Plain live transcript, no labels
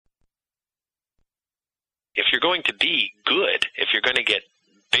If you're going to be good, if you're going to get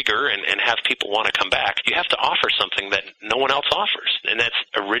bigger and have people want to come back, you have to offer something that no one else offers, and that's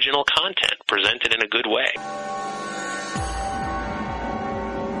original content presented in a good way.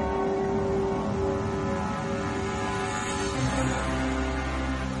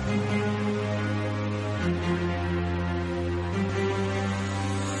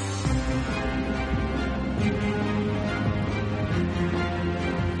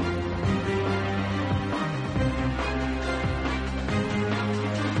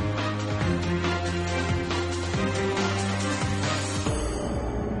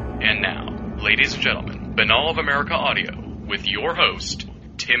 And now, ladies and gentlemen, Banal of America Audio, with your host,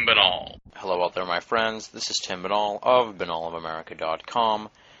 Tim Banal. Hello out there, my friends. This is Tim Banal of banalofamerica.com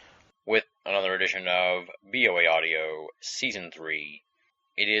with another edition of BOA Audio Season 3.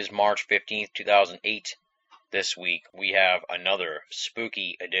 It is March 15th, 2008. This week, we have another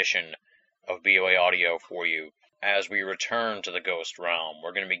spooky edition of BOA Audio for you. As we return to the ghost realm,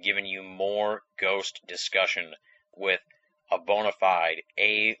 we're going to be giving you more ghost discussion with a bona fide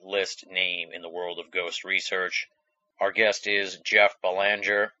A-list name in the world of ghost research. Our guest is Jeff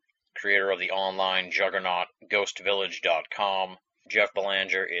Belanger, creator of the online juggernaut GhostVillage.com. Jeff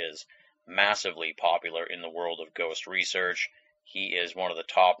Belanger is massively popular in the world of ghost research. He is one of the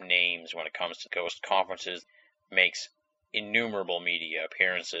top names when it comes to ghost conferences, makes innumerable media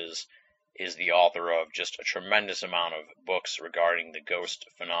appearances, is the author of just a tremendous amount of books regarding the ghost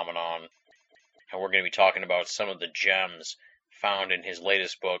phenomenon. And we're going to be talking about some of the gems found in his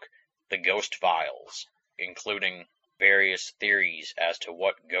latest book, The Ghost Files, including various theories as to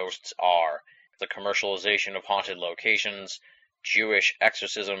what ghosts are, the commercialization of haunted locations, Jewish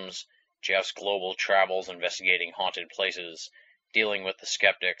exorcisms, Jeff's global travels investigating haunted places, dealing with the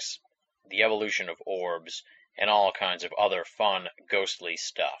skeptics, the evolution of orbs, and all kinds of other fun, ghostly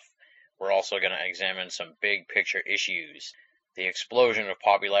stuff. We're also going to examine some big picture issues, the explosion of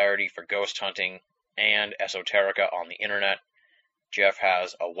popularity for ghost hunting, and esoterica on the internet. Jeff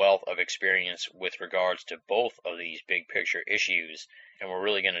has a wealth of experience with regards to both of these big picture issues, and we're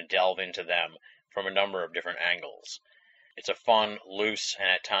really going to delve into them from a number of different angles. It's a fun, loose, and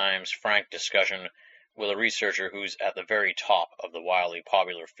at times frank discussion with a researcher who's at the very top of the wildly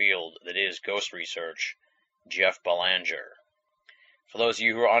popular field that is ghost research, Jeff Belanger. For those of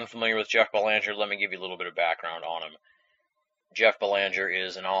you who are unfamiliar with Jeff Belanger, let me give you a little bit of background on him. Jeff Belanger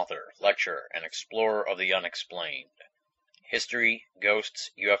is an author, lecturer, and explorer of the unexplained. History,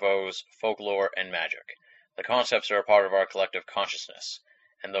 ghosts, UFOs, folklore, and magic. The concepts are a part of our collective consciousness,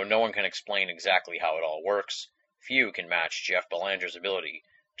 and though no one can explain exactly how it all works, few can match Jeff Belanger's ability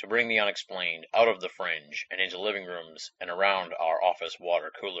to bring the unexplained out of the fringe and into living rooms and around our office water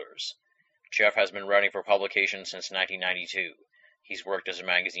coolers. Jeff has been writing for publication since 1992. He's worked as a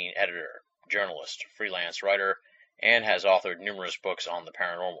magazine editor, journalist, freelance writer, and has authored numerous books on the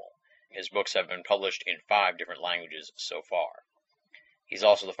paranormal. His books have been published in 5 different languages so far. He's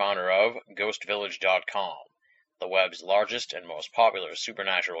also the founder of GhostVillage.com, the web's largest and most popular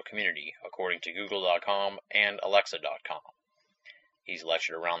supernatural community, according to Google.com and Alexa.com. He's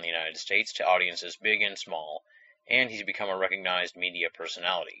lectured around the United States to audiences big and small, and he's become a recognized media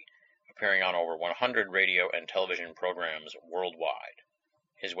personality, appearing on over 100 radio and television programs worldwide.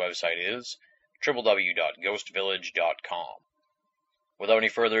 His website is www.ghostvillage.com. Without any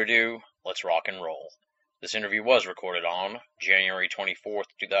further ado, let's rock and roll. This interview was recorded on January 24th,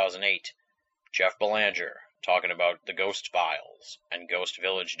 2008. Jeff Belanger talking about The Ghost Files and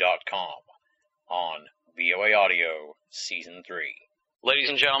GhostVillage.com on BOA Audio Season 3. Ladies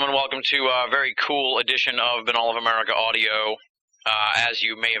and gentlemen, welcome to a very cool edition of Banal of America Audio. As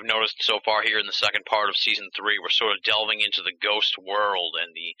you may have noticed so far here in the second part of Season 3, we're sort of delving into the ghost world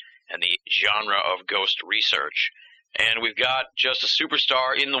and the genre of ghost research. And we've got just a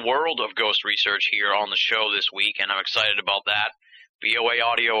superstar in the world of ghost research here on the show this week, and I'm excited about that. BOA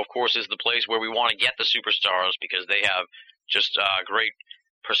Audio, of course, is the place where we want to get the superstars because they have just great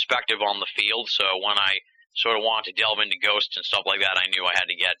perspective on the field. So when I sort of wanted to delve into ghosts and stuff like that, I knew I had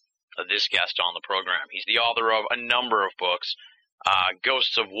to get this guest on the program. He's the author of a number of books,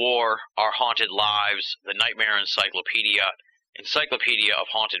 Ghosts of War, Our Haunted Lives, The Nightmare Encyclopedia, Encyclopedia of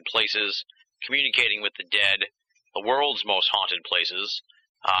Haunted Places, Communicating with the Dead, The World's Most Haunted Places,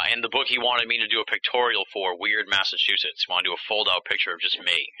 and the book he wanted me to do a pictorial for, Weird Massachusetts. He wanted to do a fold-out picture of just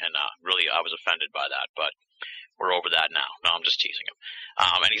me, and really I was offended by that, but we're over that now. No, I'm just teasing him.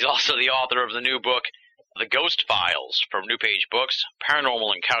 And he's also the author of the new book, The Ghost Files, from New Page Books,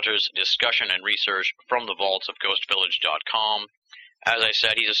 Paranormal Encounters, Discussion and Research from the Vaults of GhostVillage.com. As I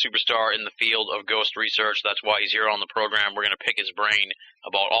said, he's a superstar in the field of ghost research. That's why he's here on the program. We're going to pick his brain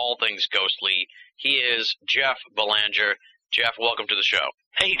about all things ghostly. He is Jeff Belanger. Jeff, welcome to the show.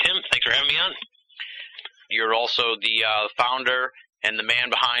 Hey, Tim. Thanks for having me on. You're also the founder and the man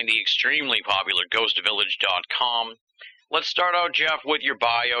behind the extremely popular GhostVillage.com. Let's start out, Jeff, with your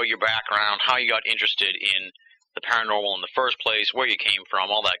bio, your background, how you got interested in the paranormal in the first place, where you came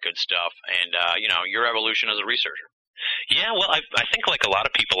from, all that good stuff, and, your evolution as a researcher. Yeah, well, I think like a lot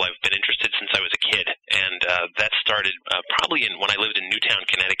of people, I've been interested since I was a kid, and that started probably when I lived in Newtown,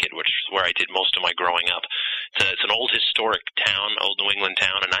 Connecticut, which is where I did most of my growing up. It's an old historic town, old New England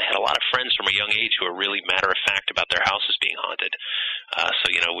town, and I had a lot of friends from a young age who were really matter-of-fact about their houses being haunted.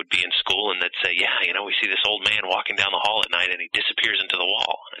 So, would be in school, and they'd say, yeah, we see this old man walking down the hall at night, and he disappears into the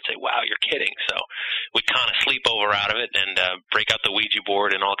wall. And I'd say, wow, you're kidding. So we'd kind of sleep over out of it and break out the Ouija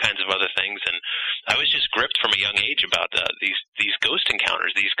board and all kinds of other things, and I was just gripped from a young age about these ghost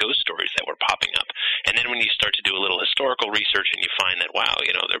encounters, these ghost stories that were popping up. And then when you start to do a little historical research and you find that, wow,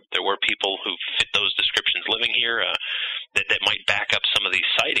 there were people who fit those descriptions living here that might back up some of these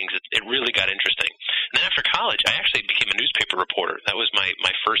sightings, it really got interesting. And then after college, I actually became a newspaper reporter. That was my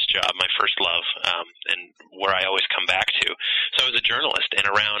first job, my first love, and where I always come back to. So I was a journalist, and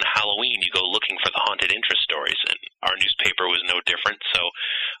around Halloween, you go looking for the haunted interest stories, and our newspaper was no different. So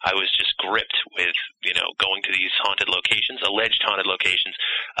I was just gripped with, going to these haunted locations, alleged haunted locations,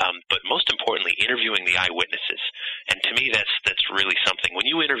 but most importantly, interviewing the eyewitnesses. And to me, that's really something. When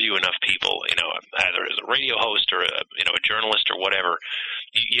you interview enough people, either as a radio host or a journalist or whatever,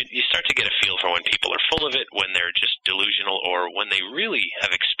 you start to get a feel for when people are full of it, when they're just delusional, or when they really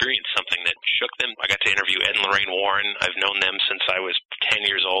have experienced something that shook them. I got to interview Ed and Lorraine Warren. I've known them since I was 10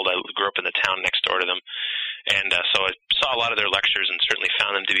 years old. I grew up in the town next door to them. And so I saw a lot of their lectures and certainly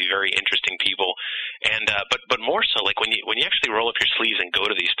found them to be very interesting people. And but more so, like when you actually roll up your sleeves and go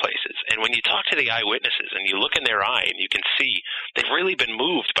to these places, and when you talk to the eyewitnesses and you look in their eye and you can see they've really been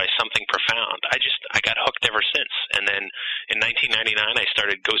moved by something profound. I got hooked ever since. And then in 1999, I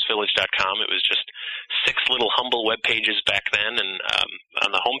started GhostVillage.com. It was just 6 little humble web pages back then, and on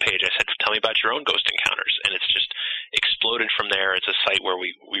the homepage I said, tell me about your own ghost encounters. And it's just exploded from there. It's a site where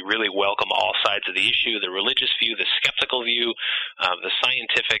we really welcome all sides of the issue, the religious view, the skeptical view, the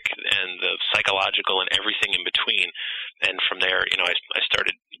scientific and the psychological and everything in between. And from there, I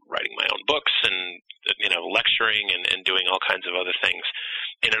started writing my own books and, lecturing and doing all kinds of other things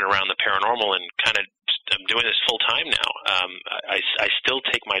in and around the paranormal, and kind of I'm doing this full time now. I still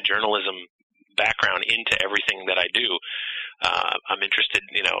take my journalism background into everything that I do. I'm interested,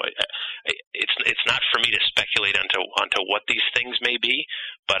 it's not for me to speculate onto what these things may be,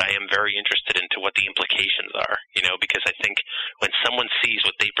 but I am very interested into what the implications are, because I think when someone sees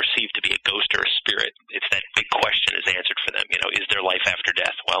what they perceive to be a ghost or a spirit, it's that big question is answered for them. Is there life after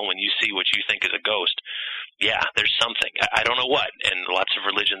death? Well, when you see what you think is a ghost, yeah, there's something. I don't know what, and lots of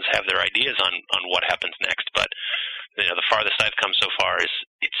religions have their ideas on what happens next, but the farthest I've come so far is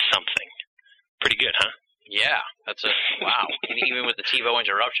it's something. Pretty good, huh? Yeah, that's wow. Even with the TiVo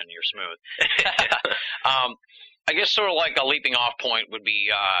interruption, you're smooth. I guess sort of like a leaping off point would be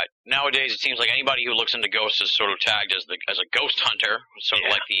nowadays it seems like anybody who looks into ghosts is sort of tagged as a ghost hunter, sort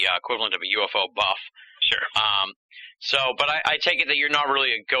of like the equivalent of a UFO buff. Sure. But I take it that you're not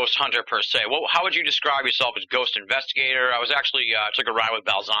really a ghost hunter per se. Well, how would you describe yourself as ghost investigator? I was actually took a ride with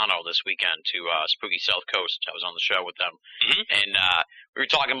Balzano this weekend to Spooky South Coast. I was on the show with them, and we were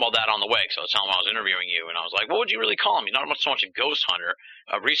talking about that on the way. So I was telling him I was interviewing you, and I was like, "What would you really call me? Not so much a ghost hunter,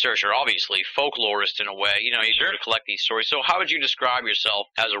 a researcher, obviously, folklorist in a way. You sort of collect these stories. So how would you describe yourself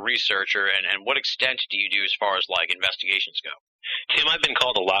as a researcher, and what extent do you do as far as like investigations go?" Tim, I've been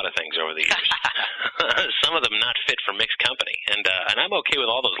called a lot of things over the years. Some of them not fit for mixed company, and I'm okay with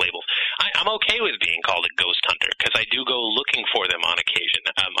all those labels. I'm okay with being called a ghost hunter because I do go looking for them on occasion.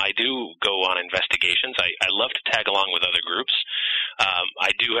 I do go on investigations. I love to tag along with other groups.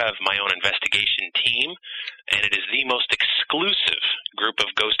 I do have my own investigation team, and it is the most exclusive group of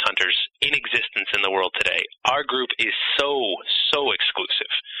ghost hunters in existence in the world today. Our group is so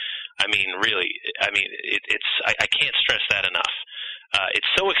exclusive. I mean, really, I can't stress that enough. It's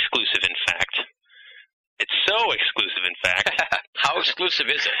so exclusive, in fact. It's so exclusive, in fact. How exclusive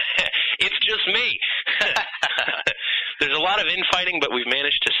is it? It's just me. There's a lot of infighting, but we've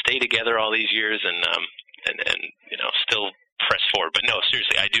managed to stay together all these years and still press forward. But no,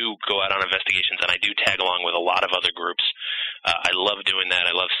 seriously, I do go out on investigations, and I do tag along with a lot of other groups. I love doing that.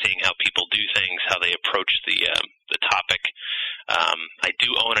 I love seeing how people do things, how they approach the topic. I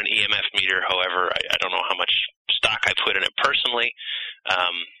do own an EMF meter. However, I don't know how much stock I put in it personally.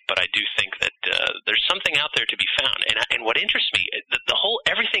 But I do think that there's something out there to be found. And what interests me, the whole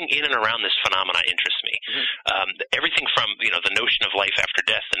everything in and around this phenomena interests me. Everything from the notion of life after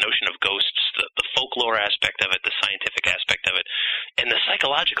death, the notion of ghosts, the folklore aspect of it, the scientific aspect of it, and the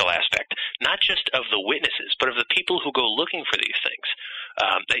psychological aspect, not just of the witnesses, but of the people who go looking for these things.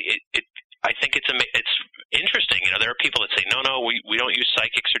 I think it's interesting. There are people that say, no, we don't use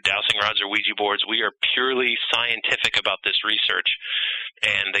psychics or dowsing rods or Ouija boards. We are purely scientific about this research.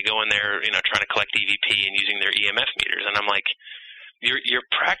 And they go in there, trying to collect EVP and using their EMF meters. And I'm like, you're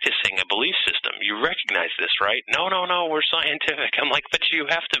practicing a belief system. You recognize this, right? No, we're scientific. I'm like, but you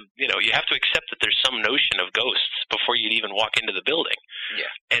have to accept that there's some notion of ghosts before you'd even walk into the building.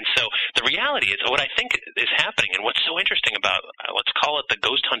 Yeah. And so the reality is, what I think is happening, and what's so interesting about, let's call it the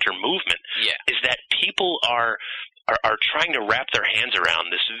ghost hunter movement, is that people are trying to wrap their hands around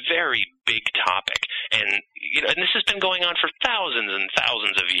this very big topic. And and this has been going on for thousands and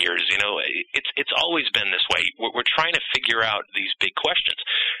thousands of years. It's always been this way. We're trying to figure out these big questions.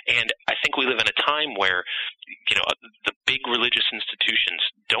 And I think we live in a time where the big religious institutions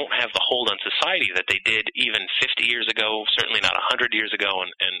don't have the hold on society that they did even 50 years ago, certainly not 100 years ago,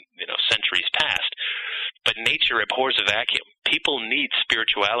 and centuries past. But nature abhors a vacuum. People need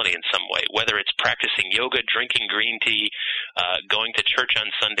spirituality in some way, whether it's practicing yoga, drinking green tea, going to church on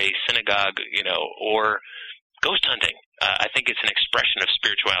Sunday, synagogue, or ghost hunting. I think it's an expression of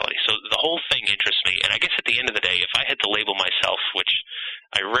spirituality. So the whole thing interests me. And I guess at the end of the day, if I had to label myself, which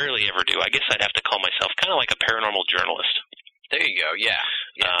I rarely ever do, I guess I'd have to call myself kind of like a paranormal journalist. There you go. Yeah.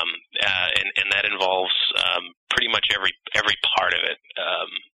 And that involves pretty much every part of it.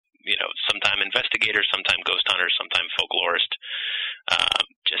 Sometime investigator, sometime ghost hunter, sometime folklorist.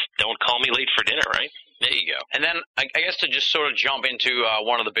 Just don't call me late for dinner, right? There you go. And then I guess to just sort of jump into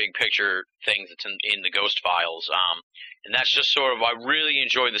one of the big picture things that's in the Ghost Files, and that's just sort of, I really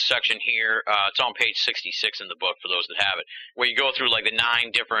enjoyed the section here. It's on page 66 in the book for those that have it, where you go through like the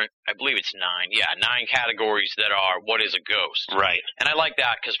 9 different, I believe it's 9 categories that are what is a ghost. Right. And I like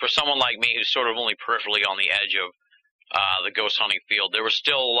that because for someone like me who's sort of only peripherally on the edge of the ghost hunting field, there was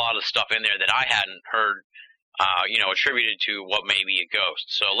still a lot of stuff in there that I hadn't heard, attributed to what may be a ghost.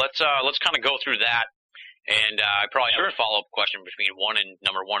 So let's kind of go through that. And I probably have a follow-up question between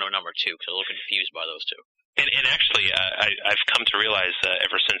number one and number 2, because I'm a little confused by those two. And actually, I've come to realize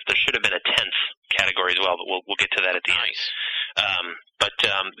ever since there should have been a 10th category as well, but we'll get to that at the end.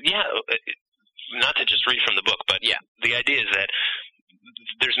 Not to just read from the book, but the idea is that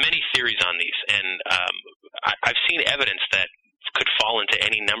there's many theories on these, and I've seen evidence that could fall into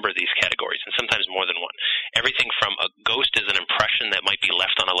any number of these categories, and sometimes more than one. Everything from a ghost is an impression that might be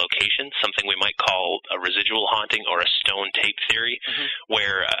left on a location, something we might call a residual haunting or a stone tape theory,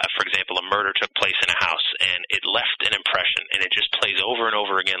 where, for example, a murder took place in a house, and it left an impression, and it just plays over and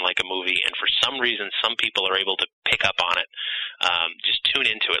over again like a movie, and for some reason, some people are able to pick up on it, just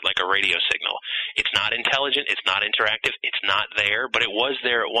tune into it like a radio signal. It's not intelligent, it's not interactive, it's not there, but it was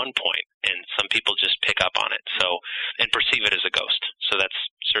there at one point, and some people just pick up on it, and perceive it as a ghost. So that's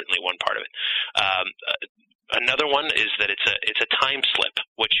certainly one part of it. Another one is that it's a time slip,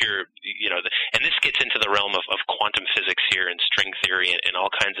 which and this gets into the realm of quantum physics here and string theory and all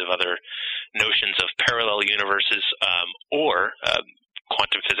kinds of other notions of parallel universes, or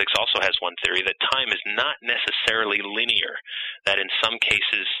quantum physics also has one theory that time is not necessarily linear, that in some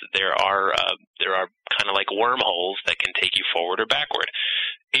cases there are kind of like wormholes that can take you forward or backward.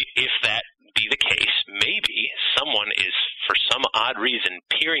 If that be the case, maybe someone is, for some odd reason,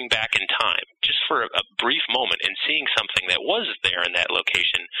 peering back in time just for a brief moment and seeing something that was there in that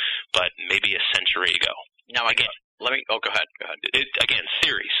location, but maybe a century ago. Now, again, go ahead. Again,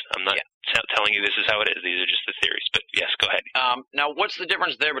 theories. I'm not telling you this is how it is. These are just the theories. But yes, go ahead. Now, what's the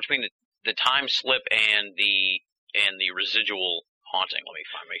difference there between the time slip and the residual haunting? Let me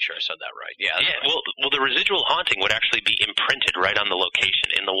make sure I said that right. Yeah. Right. Well, the residual haunting would actually be imprinted right on the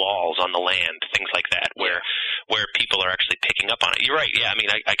location, in the walls, on the land, things like that, where people are actually picking up on it. You're right. Yeah. I mean,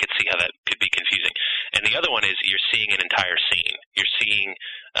 I could see how that could be confusing. And the other one is you're seeing an entire scene. You're seeing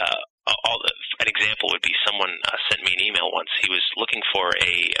an example would be someone sent me an email once. He was looking for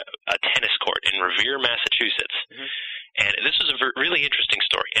a tennis court in Revere, Massachusetts. And this was a really interesting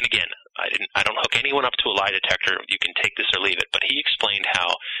story. And again, I don't hook anyone up to a lie detector. You can take this or leave it. But he explained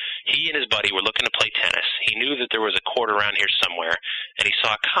how he and his buddy were looking to play tennis. He knew that there was a court around here somewhere, and he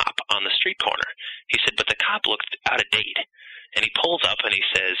saw a cop on the street corner. He said, but the cop looked out of date. And he pulls up and he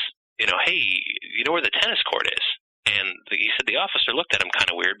says, hey, you know where the tennis court is? And he said the officer looked at him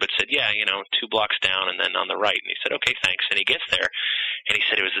kind of weird, but said, 2 blocks down and then on the right. And he said, okay, thanks. And he gets there, and he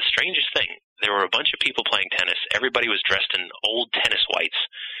said it was the strangest thing. there were a bunch of people playing tennis. Everybody was dressed in old tennis whites.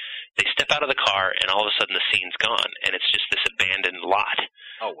 They step out of the car, and all of a sudden the scene's gone, and it's just this abandoned lot.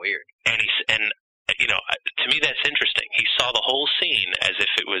 Oh, weird. And to me that's interesting. He saw the whole scene as if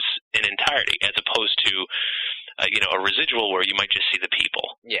it was in entirety, as opposed to a residual where you might just see the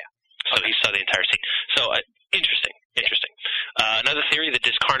people. Yeah. So he saw the entire scene. So interesting. Another theory, the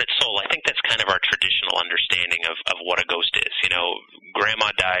discarnate soul. I think that's kind of our traditional understanding of what a ghost is.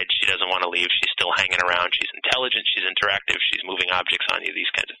 Grandma died. She doesn't want to leave. She's still hanging around. She's intelligent. She's interactive. She's moving objects on you, these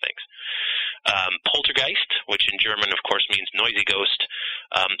kinds of things. Poltergeist, which in German, of course, means noisy ghost.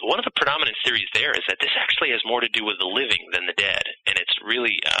 One of the predominant theories there is that this actually has more to do with the living than the dead, and it's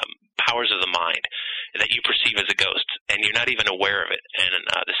really powers of the mind that you perceive as a ghost, and you're not even aware of it. And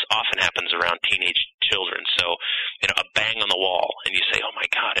this often happens around teenage children. So, a bang on the wall, and you say, "Oh my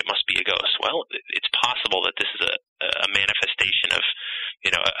God, it must be a ghost." Well, it's possible that this is a manifestation of,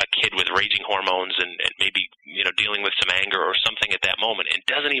 a kid with raging hormones and maybe, dealing with some anger or something at that moment, and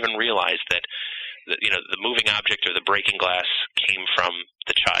doesn't even realize that, the moving object or the breaking glass came from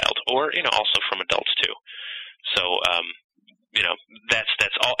the child, or, also from adults too. So,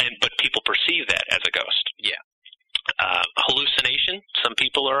 that's all. But people perceive that as a ghost. Yeah. Hallucination. Some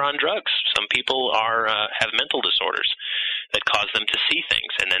people are on drugs. Some people have mental disorders that cause them to see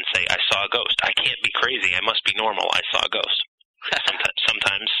things and then say, "I saw a ghost. I can't be crazy. I must be normal. I saw a ghost."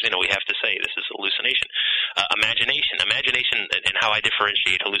 Sometimes, we have to say this is hallucination. Imagination, and how I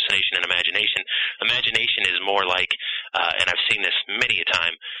differentiate hallucination and imagination. Imagination is more like, and I've seen this many a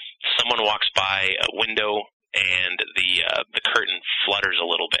time, someone walks by a window and the curtain flutters a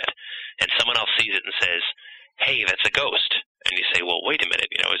little bit, and someone else sees it and says, "Hey, that's a ghost." And you say, "Well, wait a minute,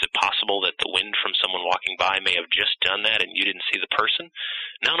 is it possible that the wind from someone walking by may have just done that and you didn't see the person?"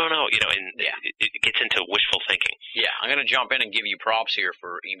 No, it gets into wishful thinking. Yeah, I'm going to jump in and give you props here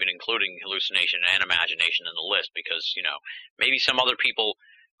for even including hallucination and imagination in the list, because, maybe some other people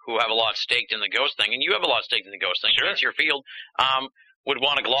who have a lot staked in the ghost thing, and you have a lot staked in the ghost thing, sure, it's your field, would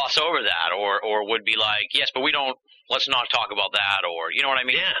want to gloss over that, or would be like, "Yes, but let's not talk about that," or, you know what I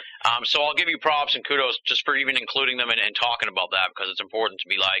mean? Yeah. So I'll give you props and kudos just for even including them and talking about that, because it's important to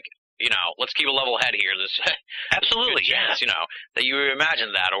be like, let's keep a level head here. Absolutely, chance, that you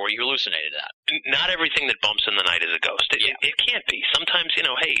imagined that or you hallucinated that. Not everything that bumps in the night is a ghost. It can't be. Sometimes,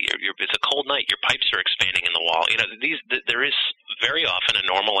 hey, it's a cold night. Your pipes are expanding in the wall. There is very often a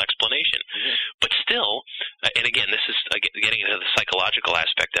normal explanation. Mm-hmm. But still, and again, this is getting into the psychological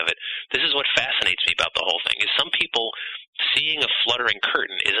aspect of it. This is what fascinates me about the whole thing. Is some people seeing a fluttering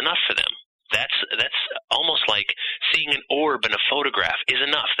curtain is enough for them. That's almost like seeing an orb in a photograph is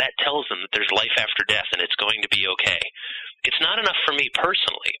enough. That tells them that there's life after death and it's going to be okay. It's not enough for me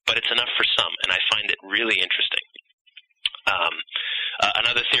personally, but it's enough for some, and I find it really interesting.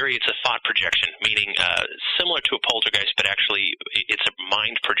 Another theory, it's a thought projection, meaning similar to a poltergeist, but actually it's a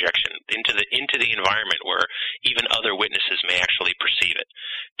mind projection into the environment where even other witnesses may actually perceive it.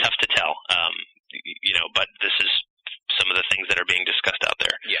 Tough to tell, but this is some of the things that are being discussed out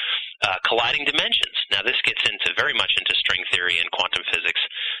there. Yeah. Colliding dimensions. Now, this gets very much into string theory and quantum physics.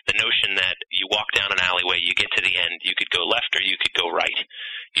 The notion that you walk down an alleyway, you get to the end, you could go left or you could go right.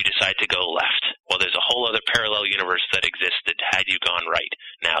 You decide to go left. Well, there's a whole other parallel universe that existed had you gone right.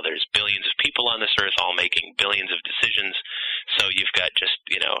 Now, there's billions of people on this earth all making billions of decisions, so you've got just,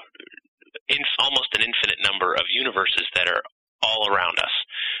 almost an infinite number of universes that are all around us.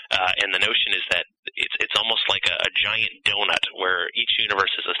 And the notion is that it's almost like a giant donut where each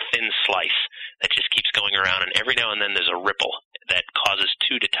universe is a thin slice that just keeps going around, and every now and then there's a ripple that causes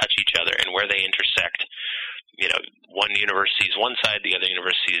two to touch each other, and where they intersect, one universe sees one side, the other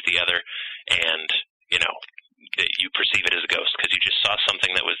universe sees the other, and, you perceive it as a ghost because you just saw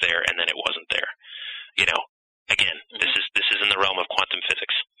something that was there and then it wasn't there. Again, this is in the realm of quantum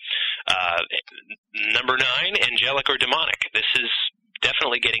physics. Number 9, angelic or demonic. This is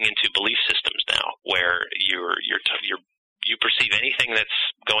definitely getting into belief systems now, where you perceive anything that's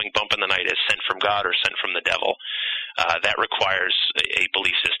going bump in the night as sent from God or sent from the devil. That requires a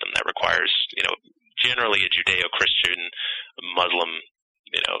belief system. That requires, generally a Judeo-Christian, Muslim,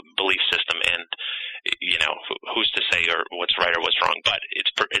 belief system, and who's to say or what's right or what's wrong, but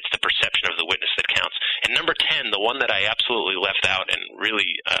it's the perception of the witness that counts. And number 10, the one that I absolutely left out and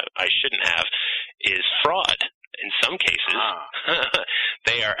really I shouldn't have, is fraud. In some cases,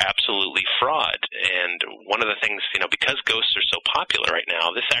 they are absolutely fraud. And one of the things, because ghosts are so popular right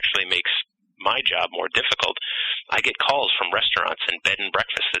now, this actually makes my job more difficult. I get calls from restaurants and bed and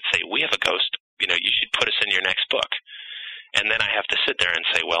breakfast that say, "We have a ghost, you should put us in your next book." And then I have to sit there and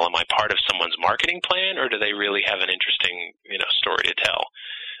say, well, am I part of someone's marketing plan, or do they really have an interesting, story to tell?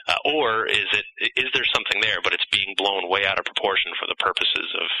 Or is there something there, but it's being blown way out of proportion for the purposes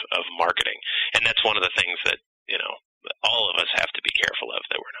of marketing? And that's one of the things that, all of us have to be careful of,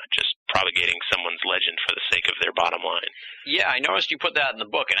 that we're not just propagating someone's legend for the sake of their bottom line. Yeah, I noticed you put that in the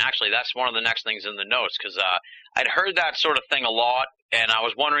book, and actually that's one of the next things in the notes, because I'd heard that sort of thing a lot, and I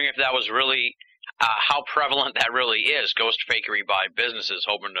was wondering if that was really how prevalent that really is, ghost fakery by businesses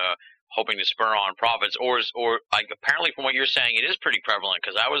hoping to spur on profits, or like apparently from what you're saying, it is pretty prevalent,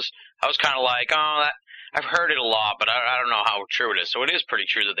 because I was kind of like, I've heard it a lot, but I don't know how true it is. So it is pretty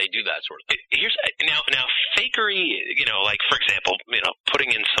true that they do that sort of thing. Here's now fakery, like for example,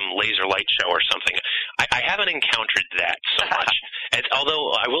 putting in some laser light show or something. I haven't encountered that so much.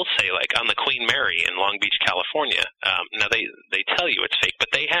 Although I will say, like on the Queen Mary in Long Beach, California, now they tell you it's fake, but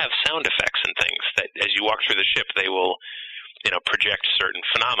they have sound effects and things that as you walk through the ship, they will project certain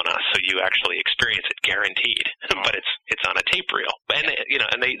phenomena, so you actually experience it, guaranteed. But it's on a tape reel,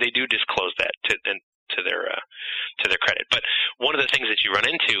 and they do disclose that to their credit. But one of the things that you run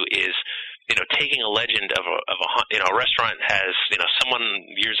into is taking a legend of a restaurant has someone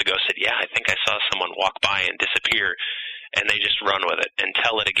years ago said, yeah, I think I saw someone walk by and disappear, and they just run with it and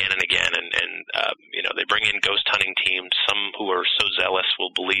tell it again and again, and they bring in ghost hunting teams. Some who are so zealous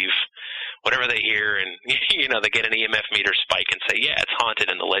will believe whatever they hear, and they get an EMF meter spike and say, yeah, it's haunted,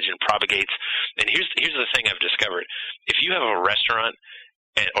 and the legend propagates. And here's the thing I've discovered: if you have a restaurant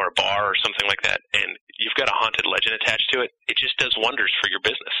or a bar or something like that, and you've got a haunted legend attached to it, it just does wonders for your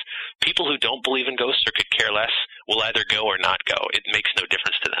business. People who don't believe in ghosts or could care less will either go or not go. It makes no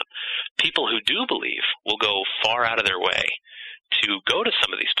difference to them. People who do believe will go far out of their way to go to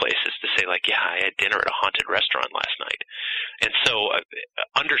some of these places to say, like, yeah, I had dinner at a haunted restaurant last night. And so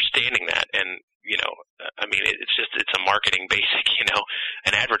understanding that, and it's a marketing basic,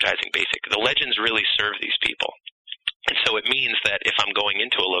 an advertising basic. The legends really serve these people. And so it means that if I'm going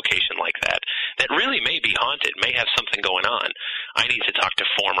into a location like that really may be haunted, may have something going on, I need to talk to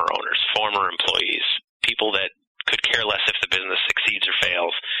former owners, former employees, people that could care less if the business succeeds or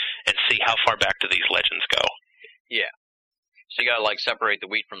fails, and see how far back do these legends go. Yeah. So you got to separate the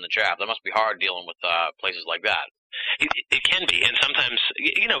wheat from the chaff. That must be hard dealing with places like that. It can be, and sometimes,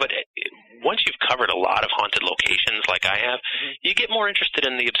 but once you've covered a lot of haunted locations like I have, you get more interested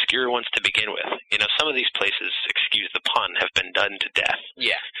in the obscure ones to begin with. Some of these places, excuse the pun, have been done to death.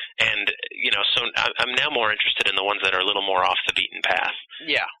 Yeah. And, so I'm now more interested in the ones that are a little more off the beaten path.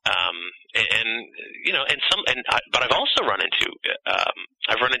 Yeah. But I've also run into,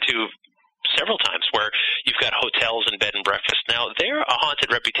 several times where you've got hotels and bed and breakfast. Now, their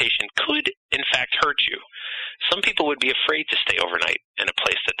haunted reputation could, in fact, hurt you. Some people would be afraid to stay overnight in a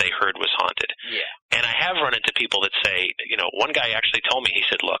place that they heard was haunted. Yeah. And I have run into people that say, one guy actually told me, he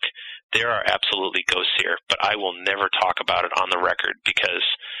said, look, there are absolutely ghosts here, but I will never talk about it on the record because,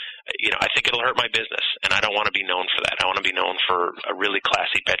 I think it'll hurt my business, and I don't want to be known for that. I want to be known for a really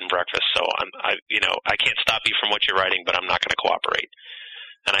classy bed and breakfast. So I can't stop you from what you're writing, but I'm not going to cooperate.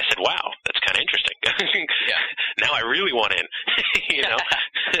 And I said, wow, that's kind of interesting. Yeah. Now I really want in,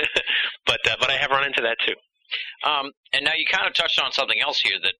 But I have run into that too. And now you kind of touched on something else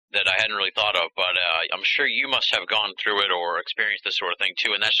here that I hadn't really thought of, but I'm sure you must have gone through it or experienced this sort of thing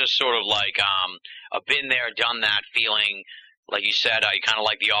too. And that's just sort of like a been there, done that feeling. Like you said, you kind of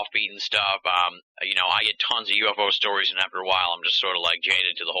like the offbeat and stuff. I get tons of UFO stories, and after a while, I'm just sort of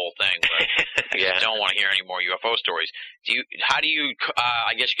jaded to the whole thing. But I don't want to hear any more UFO stories. How do you?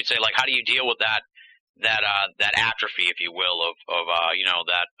 I guess you could say, how do you deal with that atrophy, if you will, of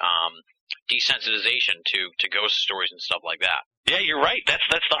that desensitization to ghost stories and stuff like that? Yeah, you're right. That's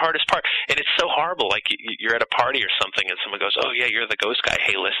the hardest part, and it's so horrible. Like you're at a party or something, and someone goes, "Oh yeah, you're the ghost guy.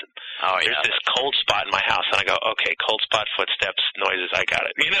 Hey, listen, there's this cold spot in my house," and I go, "Okay, cold spot, footsteps, noises. I got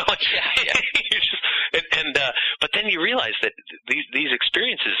it." But then you realize that these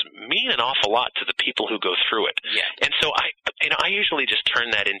experiences mean an awful lot to the people who go through it. Yeah. And so I usually just turn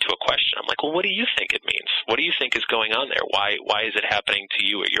that into a question. I'm like, well, what do you think it means? What do you think is going on there? Why is it happening to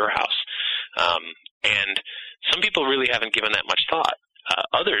you at your house? And some people really haven't given that much thought.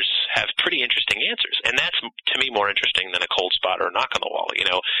 Others have pretty interesting answers, and that's, to me, more interesting than a cold spot or a knock on the wall.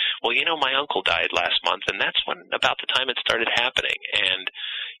 My uncle died last month, and that's about the time it started happening, and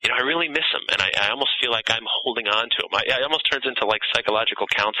I really miss him, and I almost feel like I'm holding on to him. It almost turns into psychological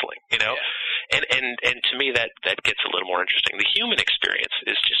counseling, Yeah. And to me that gets a little more interesting. The human experience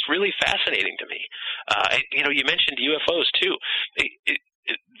is just really fascinating to me. You mentioned UFOs too.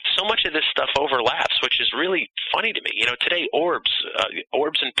 So much of this stuff overlaps, which is really funny to me. Today orbs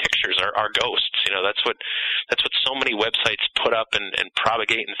and pictures are ghosts. That's what so many websites put up and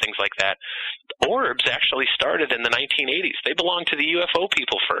propagate and things like that. Orbs actually started in the 1980s. They belonged to the UFO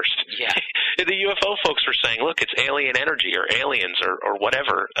people first. Yeah. The UFO folks were saying, look, it's alien energy or aliens or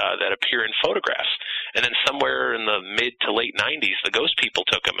whatever that appear in photographs. And then somewhere in the mid to late 90s, the ghost people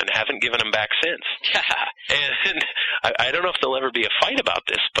took them and haven't given them back since. And I don't know if there'll ever be a fight about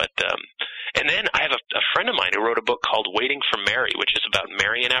this, but and then I have a friend of mine who wrote a book called Waiting for Mary, which is about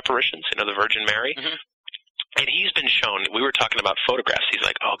Marian apparitions, the Virgin Mary. Mm-hmm. And he's been shown, we were talking about photographs, he's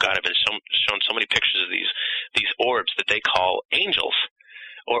like, oh God, I've been shown so many pictures of these orbs that they call angels.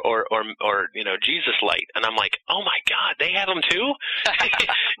 Or Jesus light. And I'm like, oh my God, they have them too?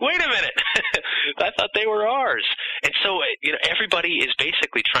 Wait a minute. I thought they were ours. And so, everybody is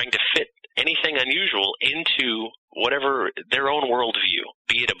basically trying to fit anything unusual into whatever their own worldview,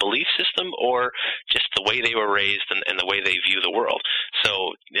 be it a belief system or just the way they were raised and the way they view the world.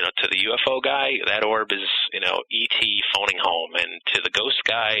 So, to the UFO guy, that orb is, E.T. phoning home. And to the ghost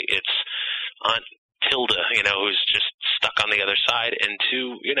guy, it's Aunt Tilda, who's just stuck on the other side, and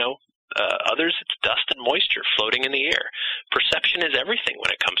to, others, it's dust and moisture floating in the air. Perception is everything when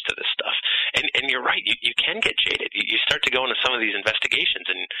it comes to this stuff. And you're right, you can get jaded. You start to go into some of these investigations,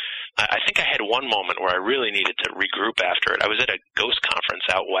 and I think I had one moment where I really needed to regroup after it. I was at a ghost conference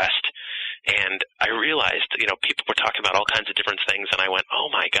out west, and I realized, people were talking about all kinds of different things, and I went,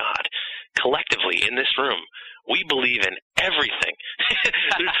 oh my God, collectively in this room, we believe in everything.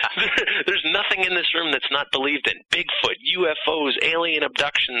 There's nothing in this room that's not believed in. Bigfoot, UFOs, alien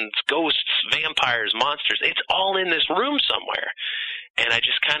abductions, ghosts, vampires, monsters. It's all in this room somewhere. And I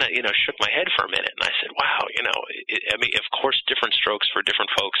just kind of, shook my head for a minute, and I said, wow, of course, different strokes for different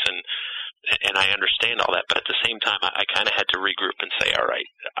folks, and I understand all that, but at the same time, I kind of had to regroup and say, all right,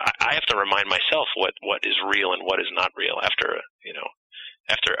 I have to remind myself what is real and what is not real after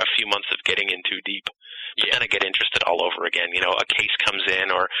a few months of getting in too deep. But then I get interested all over again. A case comes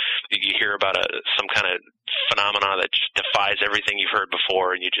in, or you hear about some kind of phenomena that just defies everything you've heard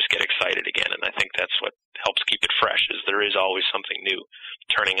before, and you just get excited again. And I think that's what helps keep it fresh, is there is always something new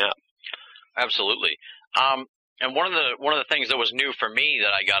turning up. Absolutely. And one of the things that was new for me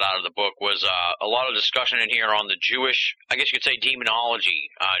that I got out of the book was a lot of discussion in here on the Jewish, I guess you could say,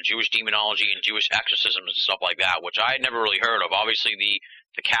 demonology, Jewish demonology and Jewish exorcisms and stuff like that, which I had never really heard of. Obviously,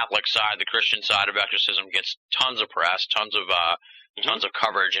 the Catholic side, the Christian side of exorcism gets tons of press, tons of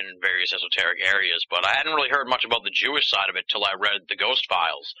coverage in various esoteric areas, but I hadn't really heard much about the Jewish side of it till I read the Ghost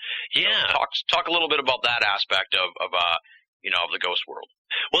Files. Yeah. So talk a little bit about that aspect of the ghost world.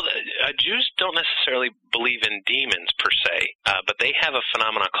 Well, Jews don't necessarily believe in demons per se, but they have a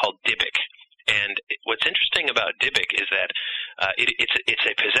phenomenon called Dybbuk. And what's interesting about Dybbuk is that it's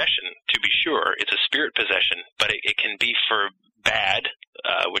a possession, to be sure. It's a spirit possession, but it can be for bad,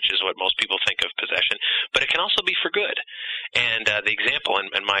 which is what most people think of possession, but it can also be for good. And the example,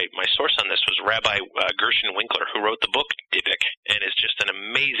 and my source on this was Rabbi Gershon Winkler, who wrote the book Dybbuk, and is just an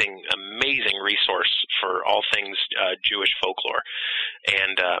amazing resource for all things Jewish folklore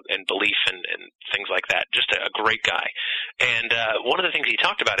and belief and things like that. Just a great guy. And one of the things he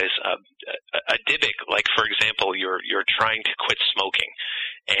talked about is a Dybbuk, like, for example, you're trying to quit smoking,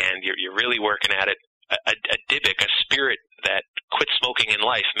 and you're really working at it. A Dybbuk, a spirit that quit smoking in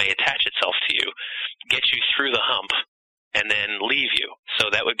life, may attach itself to you, get you through the hump, and then leave you.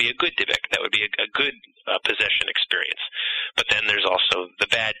 So that would be a good Dybbuk. That would be a good possession experience. But then there's also the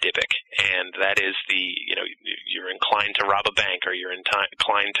bad Dybbuk, and that is you're inclined to rob a bank, or you're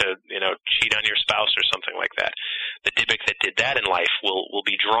inclined to cheat on your spouse or something like that. The Dybbuk that did that in life will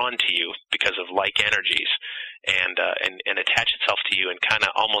be drawn to you because of like energies, and attach itself to you, and kind of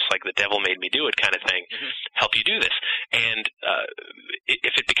almost like the devil made me do it kind of thing, help you do this. And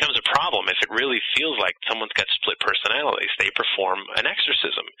if it becomes a problem, if it really feels like someone's got split personalities, they perform an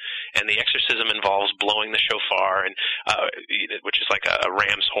exorcism, and the exorcism involves blowing the shofar, and which is like a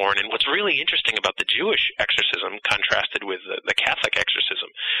ram's horn. And what's really interesting about the Jewish exorcism, contrasted with the Catholic exorcism,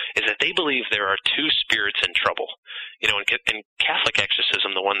 is that they believe there are two spirits in trouble. In Catholic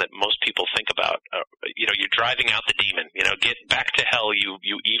exorcism, the one that most people think about, you're driving out the demon. Get back to hell, you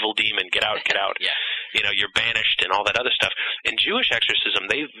evil demon. Get out, get out. Yeah. You're banished and all that other stuff. In Jewish exorcism,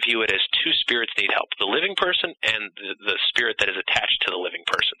 they view it as two spirits need help: the living person and the spirit that is attached to the living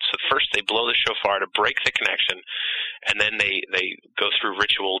person. So first they blow the shofar to break the connection, and then they go through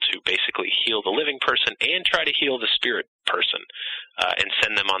ritual to basically heal the living person and try to heal the spirit person and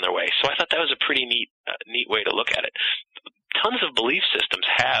send them on their way. So I thought that was a pretty neat way to look at it. Tons of belief systems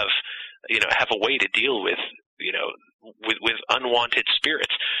have a way to deal with unwanted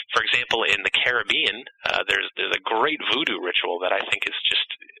spirits. For example, in the Caribbean, there's a great voodoo ritual that I think is just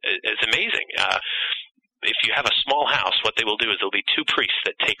is amazing. If you have a small house, what they will do is there'll be two priests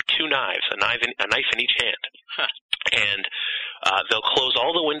that take two knives, a knife in each hand, and they'll close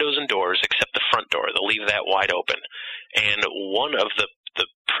all the windows and doors except the front door. They'll leave that wide open, and one of the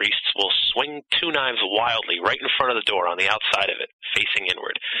priests will swing two knives wildly right in front of the door on the outside of it, facing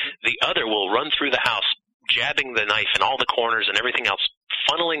inward. Mm-hmm. The other will run through the house, jabbing the knife in all the corners and everything else,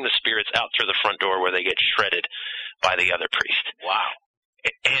 funneling the spirits out through the front door where they get shredded by the other priest. Wow.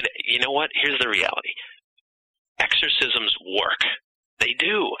 And you know what? Here's the reality. Exorcisms work. They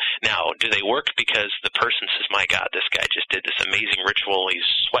do. Now, do they work because the person says, my God, this guy just did this amazing ritual. He's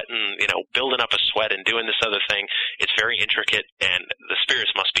sweating, building up a sweat and doing this other thing. It's very intricate, and the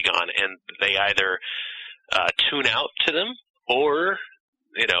spirits must be gone. And they either tune out to them or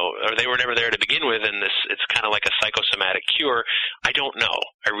they were never there to begin with, and it's kind of like a psychosomatic cure. I don't know.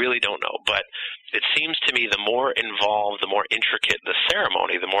 I really don't know. But it seems to me the more involved, the more intricate the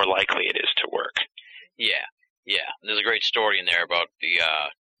ceremony, the more likely it is to work. Yeah. Yeah, there's a great story in there about the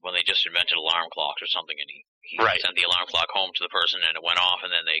when they just invented alarm clocks or something, and he right. sent the alarm clock home to the person, and it went off, and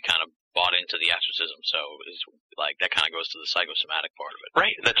then they kind of bought into the exorcism. So it's like that kind of goes to the psychosomatic part of it.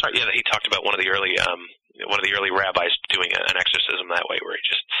 Right, that's right. Yeah, he talked about one of the early rabbis doing an exorcism that way, where he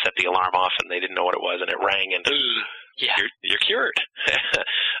just set the alarm off, and they didn't know what it was, and it rang, and yeah, you're cured.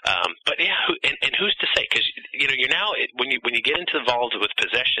 But yeah, and who's to say? Because you're now when you get involved with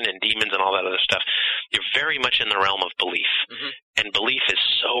possession and demons and all that other stuff, you're very much in the realm of belief, mm-hmm. and belief is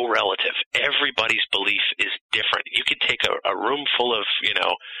so relative. Everybody's belief is different. You could take a room full of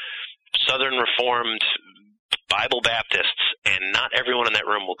Southern Reformed Bible Baptists, and not everyone in that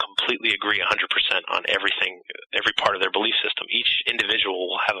room will completely agree 100% on everything, every part of their belief system. Each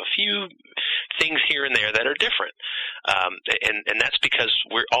individual will have a few things here and there that are different, and that's because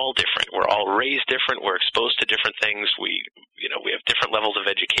we're all different. We're all raised different. We're exposed to different things. We have different levels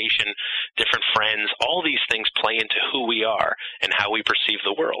of education, different friends. All these things play into who we are and how we perceive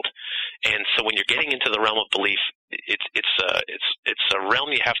the world. And so when you're getting into the realm of belief, it's a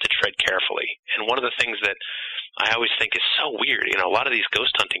realm you have to tread carefully. And one of the things that I always think is so weird, a lot of these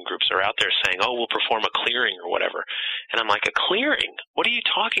ghost hunting groups are out there saying, oh, we'll perform a clearing or whatever. And I'm like, a clearing? What are you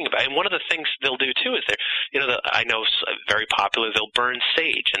talking about? And one of the things they'll do too is I know very popular, they'll burn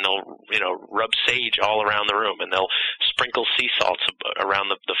sage, and they'll, rub sage all around the room, and they'll sprinkle sea salts around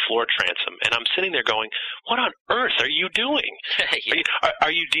the floor transom. And I'm sitting there going, what on earth are you doing? Yeah.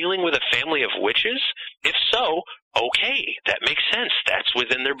 Are you dealing with a family of witches? If so, okay, that makes sense. That's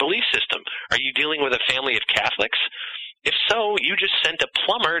within their belief system. Are you dealing with a family of Catholics? If so, you just sent a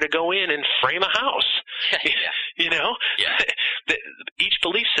plumber to go in and frame a house. Yeah. Yeah. Each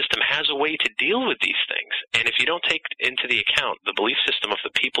belief system has a way to deal with these things. And if you don't take into the account the belief system of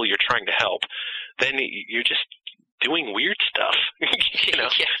the people you're trying to help, then you're just doing weird stuff.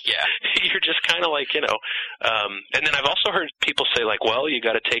 Yeah. You're just kind of like, and then I've also heard people say like, well, you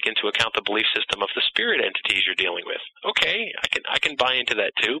got to take into account the belief system of the spirit entities you're dealing with. Okay, I can buy into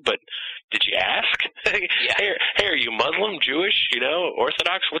that too, but did you ask? Yeah. Hey, are you Muslim, Jewish,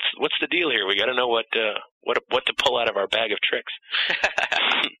 Orthodox? What's the deal here? We got to know what to pull out of our bag of tricks.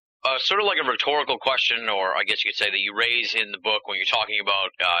 Sort of like a rhetorical question, or I guess you could say that you raise in the book when you're talking about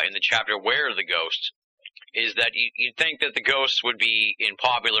in the chapter Where Are the Ghosts, is that you'd think that the ghosts would be in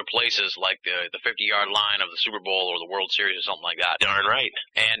popular places like the 50-yard line of the Super Bowl or the World Series or something like that. Darn right.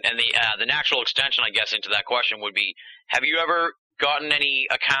 And the natural extension, I guess, into that question would be, have you ever gotten any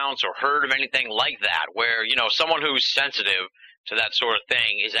accounts or heard of anything like that where, someone who's sensitive to that sort of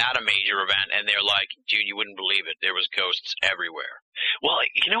thing is at a major event and they're like, dude, you wouldn't believe it. There was ghosts everywhere. Well,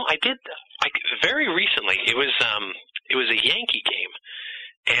 I did very recently. It was a Yankee game,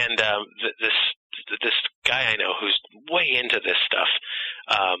 and this guy I know who's way into this stuff,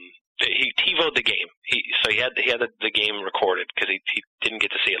 he TiVo'd the game. He had the game recorded because he didn't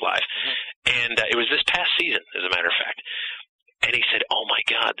get to see it live, and it was this past season, as a matter of fact. And he said, "Oh my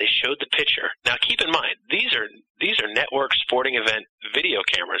God, they showed the picture." Now, keep in mind, these are network sporting event video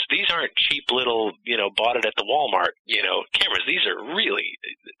cameras. These aren't cheap little, bought it at the Walmart, cameras. These are really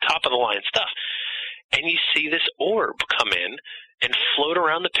top of the line stuff. And you see this orb come in and float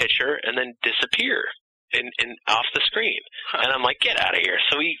around the picture and then disappear in off the screen. And I'm like, get out of here.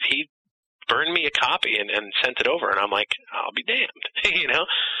 So he burned me a copy and sent it over, and I'm like, I'll be damned.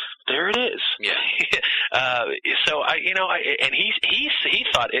 There it is. Yeah. So and he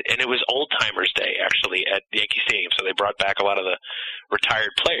thought it, and it was Old Timers Day actually at Yankee Stadium. So they brought back a lot of the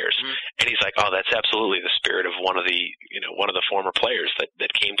retired players, and he's like, "Oh, that's absolutely the spirit of one of the former players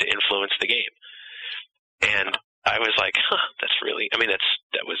that came to influence the game." And I was like, that's really,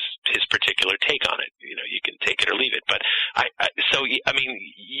 that was his particular take on it. You can take it or leave it. But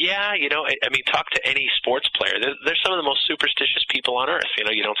Yeah, I mean, talk to any sports player. They're some of the most superstitious people on earth.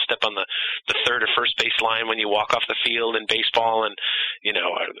 You don't step on the third or first base line when you walk off the field in baseball, and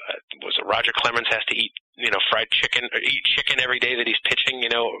was it Roger Clemens has to eat fried chicken or eat chicken every day that he's pitching,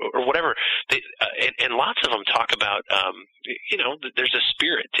 or whatever. And lots of them talk about there's a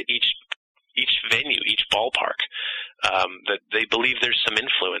spirit to each venue, each ballpark, that they believe there's some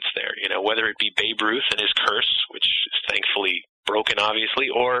influence there, whether it be Babe Ruth and his curse, which is thankfully broken, obviously,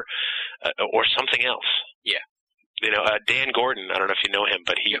 or something else. Yeah. Dan Gordon, I don't know if you know him,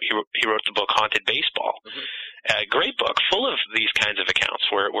 but he wrote the book Haunted Baseball. Mm-hmm. A great book full of these kinds of accounts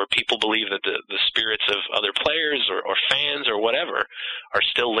where people believe that the spirits of other players or fans or whatever are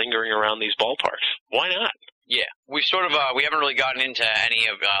still lingering around these ballparks. Why not? Yeah, we haven't really gotten into any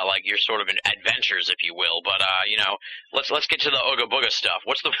of like your sort of adventures, if you will. But let's get to the Ooga Booga stuff.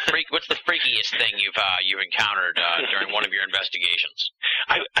 What's the freakiest thing you've encountered during one of your investigations?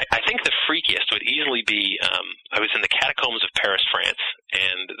 I think the freakiest would easily be I was in the catacombs of Paris, France,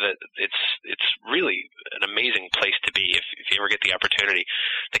 and it's really an amazing place to be if you ever get the opportunity.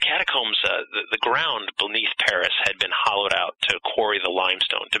 The catacombs, the ground beneath Paris had been hollowed out to quarry the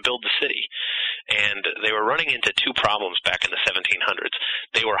limestone to build the city, and they were running into two problems back in the 1700s.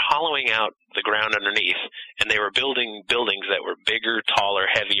 They were hollowing out the ground underneath, and they were building buildings that were bigger, taller,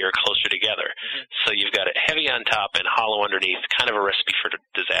 heavier, closer together. Mm-hmm. So you've got it heavy on top and hollow underneath, kind of a recipe for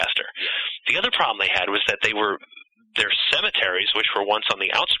disaster. Yeah. The other problem they had was that their cemeteries, which were once on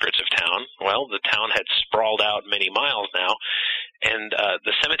the outskirts of town, well, the town had sprawled out many miles now, and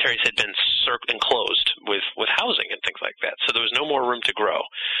the cemeteries had been enclosed with housing and things like that. So there was no more room to grow.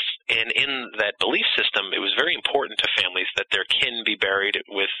 And in that belief system, it was very important to families that their kin be buried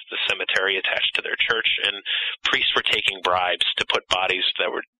with the cemetery attached to their church, and priests were taking bribes to put bodies that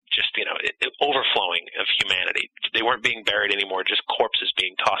were just, overflowing of humanity. They weren't being buried anymore, just corpses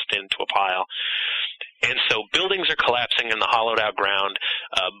being tossed into a pile. And so buildings are collapsing in the hollowed out ground.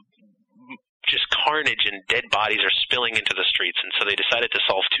 Just carnage and dead bodies are spilling into the streets, and so they decided to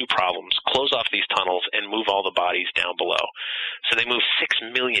solve two problems: close off these tunnels and move all the bodies down below. So they moved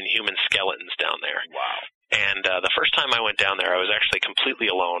 6 million human skeletons down there. Wow. And the first time I went down there, I was actually completely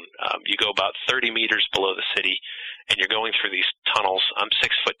alone. You go about 30 meters below the city, and you're going through these tunnels. I'm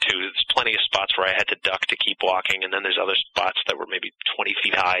 6'2". There's plenty of spots where I had to duck to keep walking, and then there's other spots that were maybe 20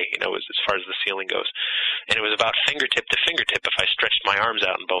 feet high, as far as the ceiling goes. And it was about fingertip to fingertip if I stretched my arms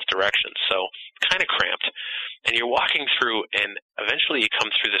out in both directions. So kind of cramped. And you're walking through, and eventually you come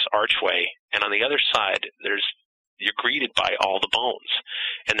through this archway, and on the other side, you're greeted by all the bones,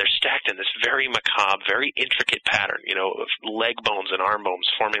 and they're stacked in this very macabre, very intricate pattern, of leg bones and arm bones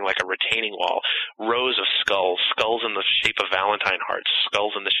forming like a retaining wall, rows of skulls in the shape of Valentine hearts,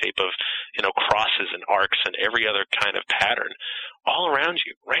 skulls in the shape of, crosses and arcs and every other kind of pattern, all around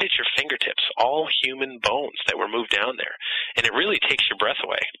you, right at your fingertips, all human bones that were moved down there. And it really takes your breath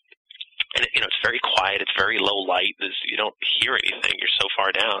away. And, it's very quiet. It's very low light. You don't hear anything. You're so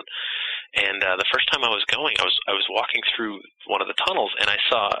far down. And the first time I was going, I was walking through one of the tunnels, and I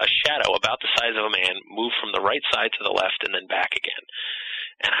saw a shadow about the size of a man move from the right side to the left and then back again.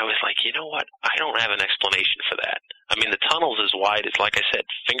 And I was like, you know what? I don't have an explanation for that. I mean, the tunnel's as wide as, like I said,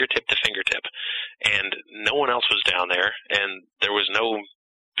 fingertip to fingertip. And no one else was down there, and there was no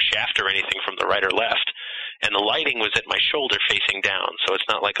shaft or anything from the right or left. And the lighting was at my shoulder facing down, so it's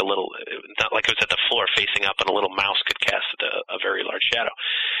not like it was at the floor facing up and a little mouse could cast a very large shadow.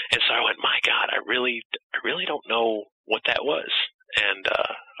 And so I went, my God, I really don't know what that was. And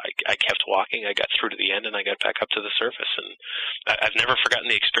I kept walking. I got through to the end, and I got back up to the surface, and I've never forgotten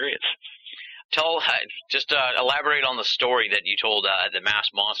the experience. Elaborate on the story that you told at the Mass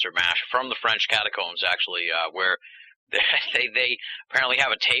Monster Mash from the French catacombs, actually, where they apparently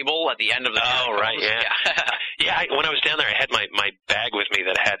have a table at the end of the catacombs. Oh, right, yeah. Yeah, when I was down there, I had my bag with me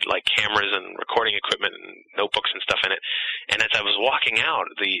that had, like, cameras and recording equipment and notebooks and stuff in it. And as I was walking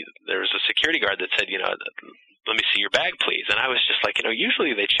out, there was a security guard that said, let me see your bag, please. And I was just like,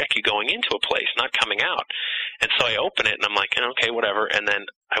 usually they check you going into a place, not coming out. And so I open it, and I'm like, okay, whatever. And then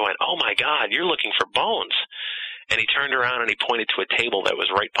I went, oh, my God, you're looking for bones. And he turned around and he pointed to a table that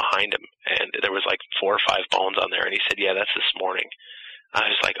was right behind him, and there was like 4 or 5 bones on there, and he said, yeah, that's this morning. I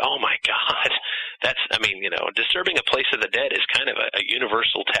was like, oh my God, disturbing a place of the dead is kind of a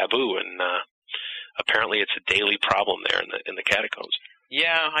universal taboo, and apparently it's a daily problem there in the catacombs.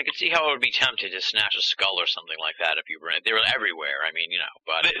 Yeah, I could see how it would be tempted to snatch a skull or something like that if you were. They were everywhere. I mean,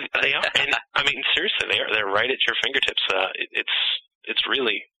 but they are. And I mean, seriously, they are. They're right at your fingertips. It's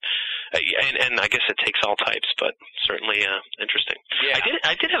really, and I guess it takes all types, but certainly interesting. Yeah.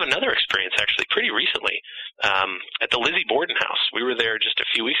 I did have another experience actually pretty recently. at the Lizzie Borden house. We were there just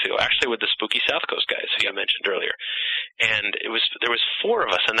a few weeks ago, actually with the Spooky South Coast guys who you mentioned earlier. And there was 4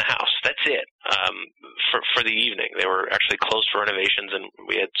 of us in the house. That's it. For the evening. They were actually closed for renovations, and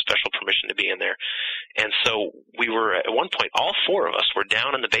we had special permission to be in there. And so we were, at one point, all 4 of us were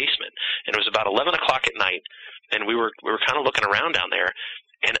down in the basement, and it was about 11 o'clock at night, and we were kind of looking around down there,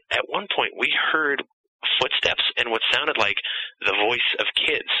 and at one point we heard footsteps and what sounded like the voice of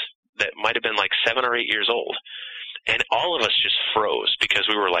kids that might have been like 7 or 8 years old. And all of us just froze because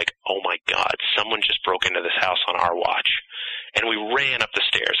we were like, oh my God, someone just broke into this house on our watch. And we ran up the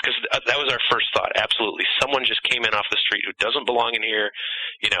stairs because that was our first thought. Absolutely. Someone just came in off the street who doesn't belong in here.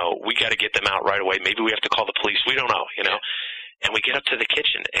 You know, we got to get them out right away. Maybe we have to call the police. We don't know, you know. And we get up to the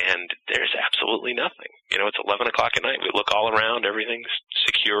kitchen, and there's absolutely nothing. You know, it's 11 o'clock at night. We look all around. Everything's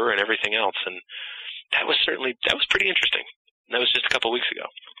secure and everything else. And that was pretty interesting. And that was just a couple of weeks ago.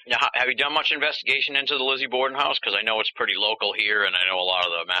 Now, have you done much investigation into the Lizzie Borden house? Because I know it's pretty local here, and I know a lot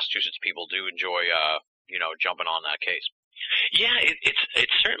of the Massachusetts people do enjoy, jumping on that case. Yeah,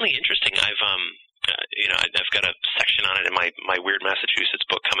 it's certainly interesting. I've got a section on it in my Weird Massachusetts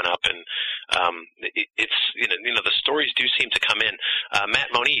book coming up, and it's the stories do seem to come in. Matt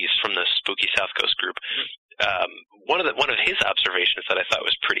Moniz from the Spooky South Coast group. One of his observations that I thought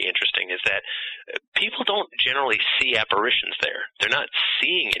was pretty interesting is that people don't generally see apparitions there. They're not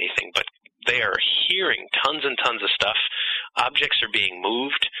seeing anything, but they are hearing tons and tons of stuff. Objects are being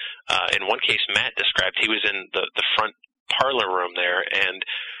moved. In one case, Matt described he was in the front parlor room there, and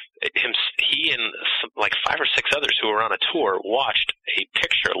he and like 5 or 6 others who were on a tour watched a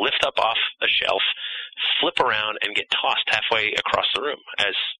picture lift up off a shelf, flip around, and get tossed halfway across the room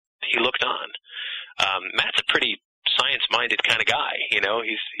as he looked on. Matt's a pretty science-minded kind of guy. You know,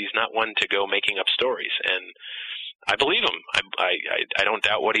 he's not one to go making up stories, and I believe him. I don't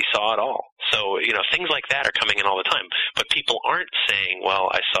doubt what he saw at all. So, you know, things like that are coming in all the time. But people aren't saying, well,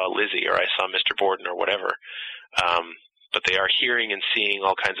 I saw Lizzie or I saw Mr. Borden or whatever. But they are hearing and seeing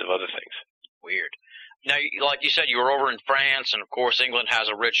all kinds of other things. Weird. Now, like you said, you were over in France, and of course England has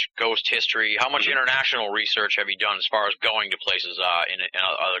a rich ghost history. How much international research have you done as far as going to places in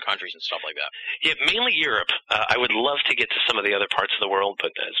other countries and stuff like that? Yeah, mainly Europe. I would love to get to some of the other parts of the world, but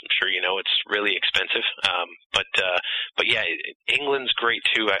as I'm sure you know, it's really expensive. But yeah, England's great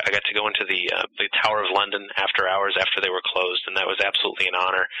too. I got to go into the Tower of London after hours after they were closed, and that was absolutely an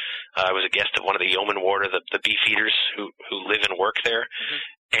honor. I was a guest of one of the yeoman ward, or the beefeaters who live and work there.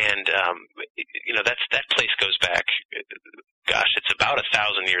 And, that place goes back, gosh, it's about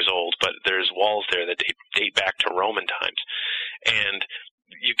 1,000 years old, but there's walls there that date back to Roman times. And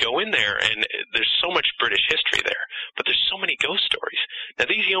you go in there, and there's so much British history there, but there's so many ghost stories. Now,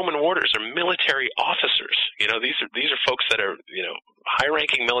 these yeoman warders are military officers. You know, these are folks that are, you know,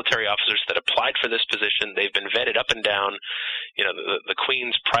 high-ranking military officers that applied for this position. They've been vetted up and down. You know, the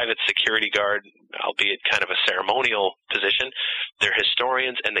Queen's private security guard, albeit kind of a ceremonial position. They're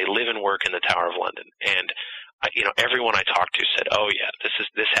historians, and they live and work in the Tower of London. And everyone I talked to said, "Oh yeah,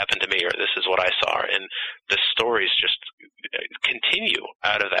 this happened to me," or "This is what I saw," and the stories just continue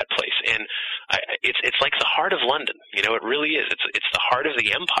out of that place. And it's like the heart of London. You know, it really is. It's the heart of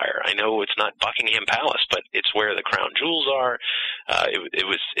the empire. I know it's not Buckingham Palace, but it's where the crown jewels are.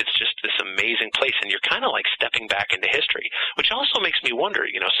 It's just this amazing place, and you're kind of like stepping back into history, which also makes me wonder.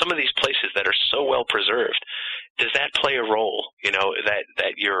 You know, some of these places that are so well preserved, does that play a role? You know,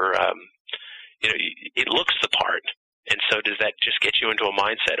 that you're it looks the part. And so does that just get you into a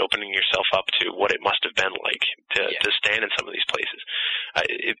mindset, opening yourself up to what it must have been like to stand in some of these places?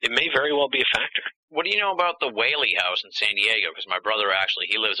 It may very well be a factor. What do you know about the Whaley House in San Diego? Because my brother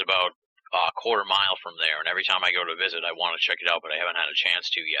he lives about a quarter mile from there, and every time I go to visit, I want to check it out, but I haven't had a chance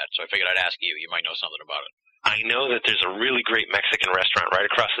to yet. So I figured I'd ask you. You might know something about it. I know that there's a really great Mexican restaurant right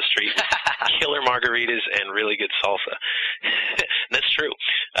across the street. Killer margaritas and really good salsa. That's true.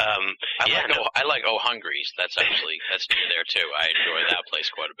 I like Oh Hungry's. That's near there too. I enjoy that place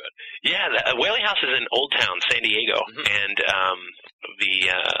quite a bit. Yeah, the Whaley House is in Old Town, San Diego, and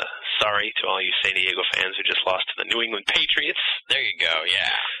sorry to all you San Diego fans who just lost to the New England Patriots. There you go.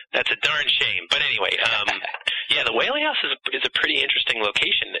 Yeah, that's a darn shame. But anyway, yeah, the Whaley House is a pretty interesting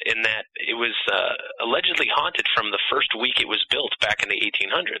location in that it was allegedly haunted from the first week it was built back in the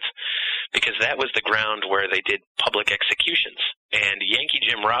 1800s, because that was the ground where they did public executions. And Yankee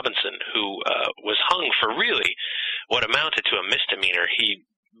Jim Robinson, who was hung for really what amounted to a misdemeanor, he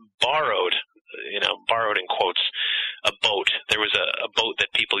borrowed in quotes, a boat. There was a boat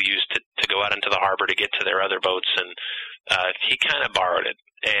that people used to go out into the harbor to get to their other boats, and he kind of borrowed it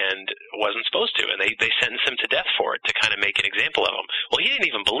and wasn't supposed to, and they sentenced him to death for it to kind of make an example of him. Well, he didn't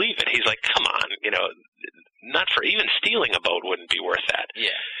even believe it. He's like, come on, even stealing a boat wouldn't be worth that.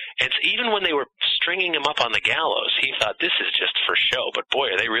 Yeah. And so even when they were stringing him up on the gallows, he thought, this is just for show, but boy,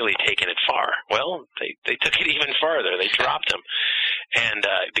 are they really taking it far. Well, they took it even farther. They dropped him. And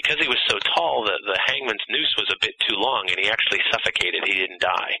because he was so tall, the hangman's noose was a bit too long, and he actually suffocated. He didn't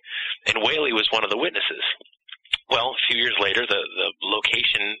die. And Whaley was one of the witnesses. Well, a few years later, the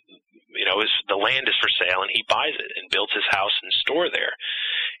location, the land is for sale, and he buys it and builds his house and store there.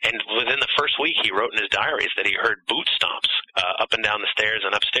 And within the first week, he wrote in his diaries that he heard boot stomps up and down the stairs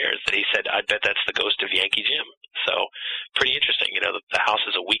and upstairs, that he said, I bet that's the ghost of Yankee Jim. So pretty interesting. The house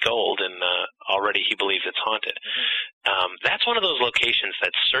is a week old, and already he believes it's haunted. Mm-hmm. That's one of those locations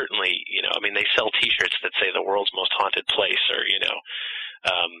that certainly, they sell T-shirts that say the world's most haunted place, or,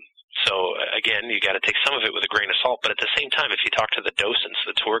 so, again, you got to take some of it with a grain of salt, but at the same time, if you talk to the docents,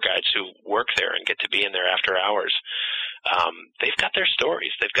 the tour guides who work there and get to be in there after hours, they've got their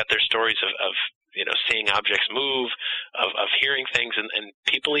stories. They've got their stories of seeing objects move, of hearing things, and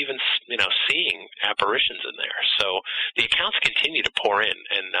people even, seeing apparitions in there. So the accounts continue to pour in,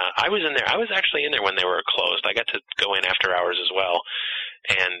 and I was in there. I was actually in there when they were closed. I got to go in after hours as well,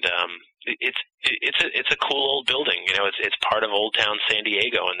 and it's a cool old building. It's part of Old Town San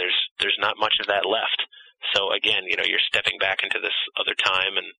Diego, and there's not much of that left. So again, you're stepping back into this other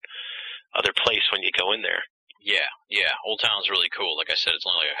time and other place when you go in there. Yeah. Old Town's really cool. Like I said, it's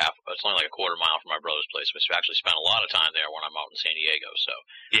only like a quarter mile from my brother's place. We've actually spent a lot of time there when I'm out in San Diego. So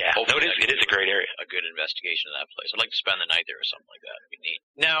yeah, no, it is a great area. A good investigation of that place. I'd like to spend the night there or something like that. It'd be neat.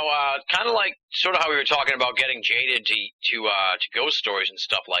 Now, kind of like sort of how we were talking about getting jaded to ghost stories and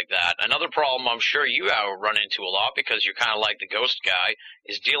stuff like that. Another problem I'm sure you run into a lot, because you're kind of like the ghost guy,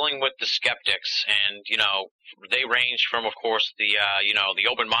 is dealing with the skeptics. And they range from, of course, the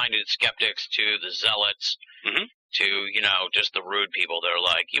open-minded skeptics to the zealots. Mm-hmm. To, just the rude people. They're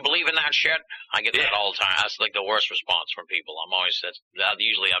like, you believe in that shit? I get that all the time. That's like the worst response from people.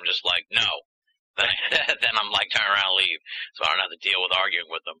 Usually I'm just like, no. Then I'm like, turn around and leave. So I don't have to deal with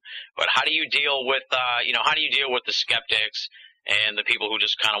arguing with them. But how do you deal with, the skeptics and the people who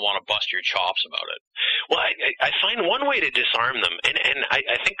just kind of want to bust your chops about it? Well, I find one way to disarm them, and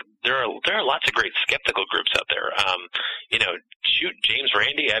I think there are lots of great skeptical groups out there. James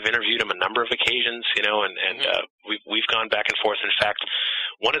Randi, I've interviewed him a number of occasions, and we've gone back and forth. In fact,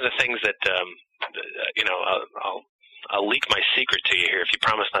 one of the things that I'll leak my secret to you here if you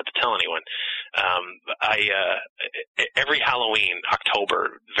promise not to tell anyone. Every Halloween,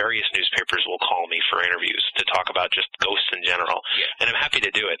 October, various newspapers will call me for interviews to talk about just ghosts in general, and I'm happy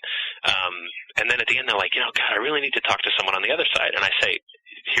to do it. And then at the end, they're like, God, I really need to talk to someone on the other side. And I say,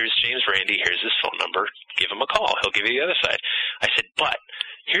 here's James Randi, here's his phone number, give him a call, he'll give you the other side. I said, but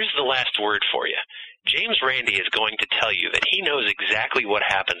here's the last word for you. James Randi is going to tell you that he knows exactly what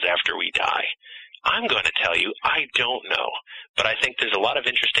happens after we die. I'm going to tell you, I don't know, but I think there's a lot of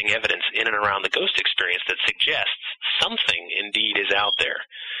interesting evidence in and around the ghost experience that suggests something indeed is out there.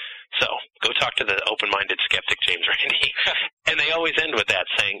 So go talk to the open-minded skeptic James Randi. And they always end with that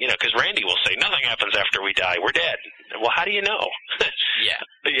saying, because Randi will say, nothing happens after we die, we're dead. Well, how do you know? Yeah.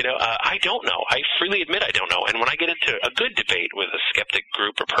 I don't know. I freely admit I don't know. And when I get into a good debate with a skeptic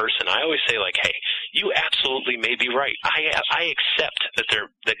group or person, I always say, like, hey, you absolutely may be right. I accept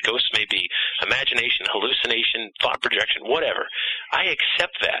that ghosts may be imagination, hallucination, thought projection, whatever. I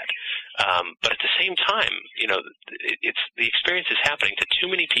accept that. But at the same time, it's the experience is happening to too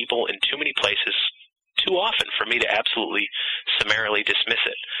many people in too many places too often for me to absolutely summarily dismiss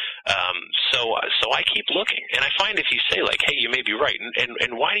it. So I keep looking, and I find if you say, like, hey, you may be right,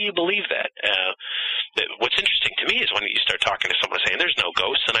 and why do you believe that? What's interesting to me is when you start talking to someone saying there's no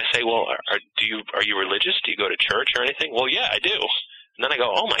ghosts, and I say, well, are you religious? Do you go to church or anything? Well, yeah, I do. And then I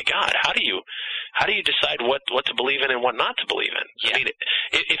go, oh my God, how do you decide what to believe in and what not to believe in? Yeah. I mean,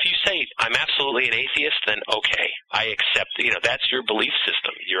 if you say I'm absolutely an atheist, then okay, I accept. That's your belief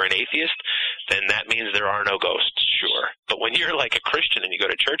system. You're an atheist, then that means there are no ghosts. Sure, but when you're like a Christian and you go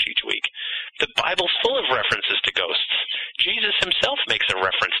to church each week, the Bible's full of references to ghosts. Jesus himself makes a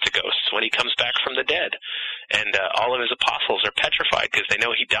reference to ghosts when he comes back from the dead, and all of his apostles are petrified because they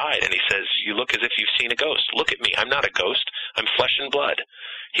know he died. And he says, "You look as if you've seen a ghost. Look at me. I'm not a ghost. I'm flesh and blood."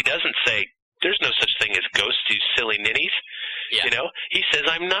 He doesn't say, there's no such thing as ghosts, you silly ninnies. Yeah. He says,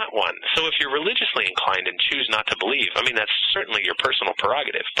 I'm not one. So if you're religiously inclined and choose not to believe, I mean, that's certainly your personal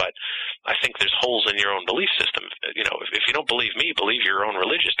prerogative, but I think there's holes in your own belief system. If you don't believe me, believe your own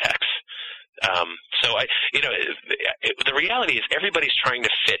religious texts. The reality is everybody's trying to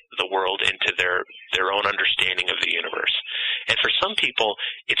fit the world into their own understanding of the universe. And for some people,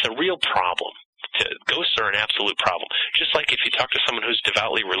 it's a real problem. Ghosts are an absolute problem. Just like if you talk to someone who's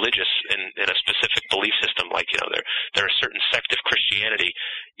devoutly religious in a specific belief system, like, they're a certain sect of Christianity,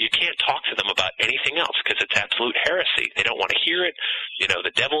 you can't talk to them about anything else because it's absolute heresy. They don't want to hear it.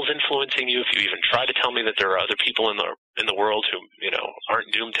 The devil's influencing you. If you even try to tell me that there are other people in the world who,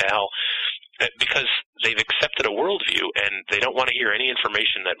 aren't doomed to hell, because they've accepted a worldview and they don't want to hear any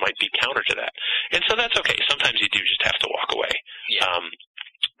information that might be counter to that. And so that's okay. Sometimes you do just have to walk away. Yeah.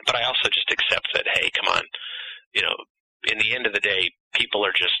 But I also just accept that, hey, come on, in the end of the day, people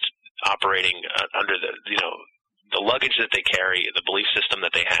are just operating under the luggage that they carry, the belief system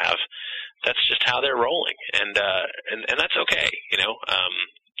that they have. That's just how they're rolling, and that's okay.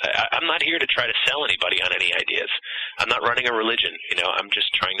 I'm not here to try to sell anybody on any ideas. I'm not running a religion. I'm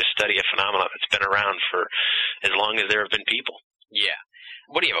just trying to study a phenomenon that's been around for as long as there have been people. Yeah.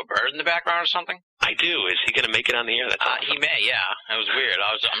 What, do you have a bird in the background or something? I do. Is he going to make it on the air? That's awesome. He may, yeah. That was weird.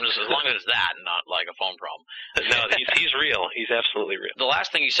 I'm just, as long as it's that and not like a phone problem. No, he's real. He's absolutely real. The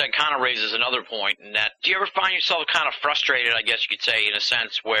last thing you said kind of raises another point, in that, do you ever find yourself kind of frustrated, I guess you could say, in a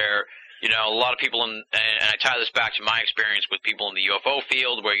sense where, a lot of people and I tie this back to my experience with people in the UFO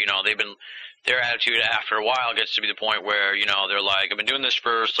field where, their attitude after a while gets to be the point where, they're like, I've been doing this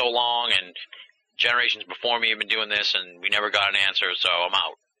for so long and generations before me have been doing this and we never got an answer, so I'm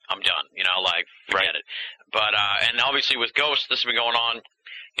out. I'm done. Forget it. But, and obviously with ghosts, this has been going on,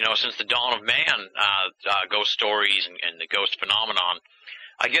 since the dawn of man, ghost stories and the ghost phenomenon.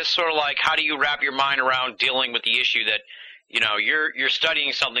 I guess sort of like, how do you wrap your mind around dealing with the issue that, you're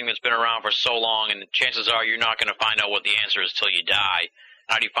studying something that's been around for so long, and chances are you're not going to find out what the answer is till you die.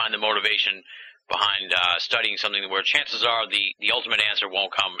 How do you find the motivation behind studying something where chances are the ultimate answer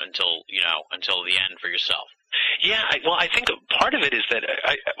won't come until the end for yourself? Yeah, I think part of it is that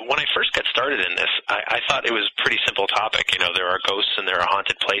when I first got started in this, I thought it was a pretty simple topic. There are ghosts and there are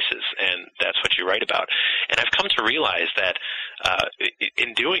haunted places, and that's what you write about. And I've come to realize that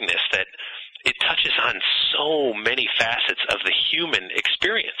in doing this, that it touches on so many facets of the human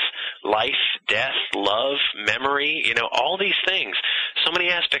experience. Life, death, love, memory, all these things. So many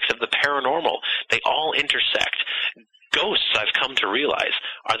aspects of the paranormal, they all intersect. Ghosts, I've come to realize,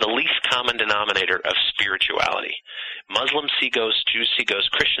 are the least common denominator of spirituality. Muslims see ghosts, Jews see ghosts,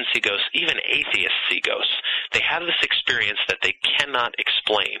 Christians see ghosts, even atheists see ghosts. They have this experience that they cannot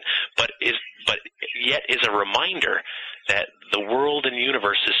explain, but yet is a reminder that the world and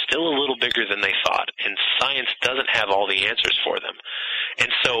universe is still a little bigger than they thought, and science doesn't have all the answers for them. And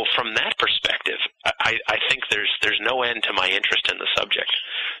so from that perspective, I think there's no end to my interest in the subject,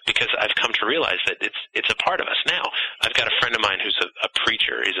 because I've come to realize that it's a part of us. Now, I've got a friend of mine who's a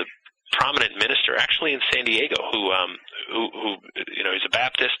preacher. He's a prominent minister, actually in San Diego, who he's a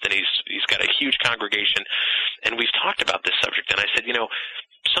Baptist, and he's got a huge congregation, and we've talked about this subject. And I said,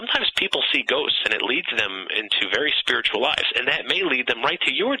 sometimes people see ghosts and it leads them into very spiritual lives, and that may lead them right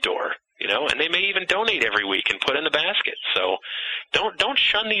to your door, and they may even donate every week and put in the basket. So don't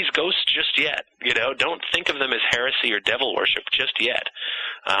shun these ghosts just yet. Don't think of them as heresy or devil worship just yet.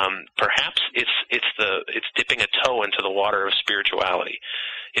 Perhaps it's dipping a toe into the water of spirituality.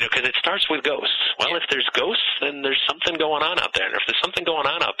 Because it starts with ghosts. Well, if there's ghosts, then there's something going on out there. And if there's something going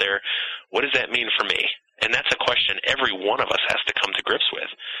on out there, what does that mean for me? And that's a question every one of us has to come to grips with.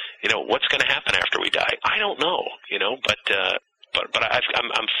 What's going to happen after we die? I don't know, but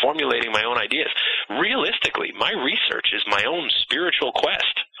I'm formulating my own ideas. Realistically, my research is my own spiritual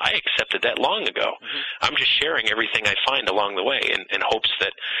quest. I accepted that long ago. Mm-hmm. I'm just sharing everything I find along the way in hopes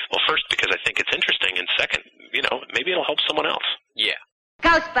that, well, first, because I think it's interesting, and second, maybe it'll help someone else. Yeah.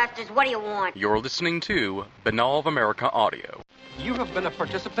 Ghostbusters, what do you want? You're listening to Banal of America Audio. You have been a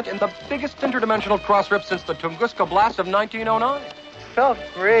participant in the biggest interdimensional cross-rip since the Tunguska Blast of 1909. Felt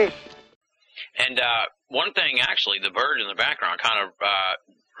great. And one thing, actually, the bird in the background kind of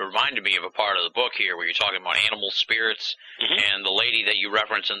reminded me of a part of the book here where you're talking about animal spirits, mm-hmm. and the lady that you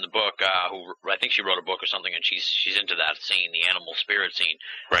reference in the book, who I think she wrote a book or something, and she's into that scene, the animal spirit scene,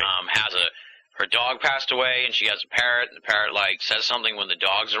 right. Her dog passed away, and she has a parrot, and the parrot, says something when the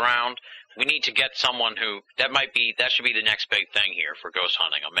dog's around. We need to get someone that should be the next big thing here for ghost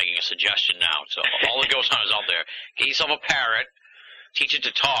hunting. I'm making a suggestion now. So all the ghost hunters out there, get yourself a parrot, teach it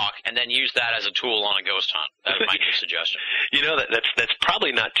to talk, and then use that as a tool on a ghost hunt. That's my new suggestion. That's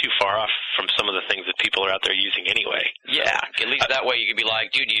probably not too far off from some of the things that people are out there using anyway. Yeah, at least that way you could be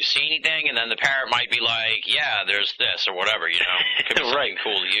like, dude, do you see anything? And then the parrot might be like, yeah, there's this or whatever, you know. It could be something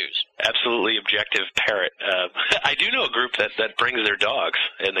cool to use. Absolutely objective parrot. I do know a group that brings their dogs,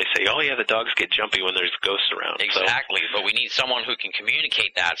 and they say, oh, yeah, the dogs get jumpy when there's ghosts around. Exactly, but we need someone who can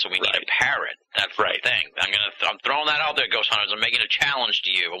communicate that, so we need a parrot. That's the thing. I'm throwing that out there, Ghost Hunters. I'm making a challenge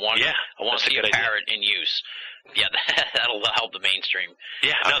to you. I want to see a parrot in use. Yeah, that'll help the mainstream.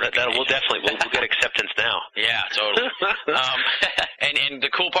 Yeah, we'll get acceptance now. Yeah, totally. And the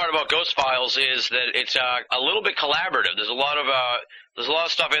cool part about Ghost Files is that it's a little bit collaborative. There's a lot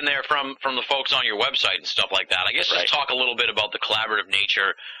of stuff in there from the folks on your website and stuff like that. I guess just talk a little bit about the collaborative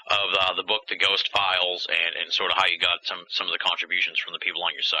nature of the book, The Ghost Files, and sort of how you got some of the contributions from the people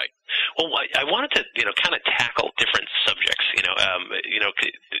on your site. Well, I wanted to kind of tackle different subjects,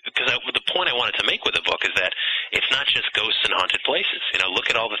 because the point I wanted to make with the book is that it's not just ghosts and haunted places. Look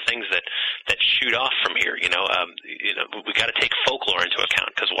at all the things that shoot off from here. We got to take folklore into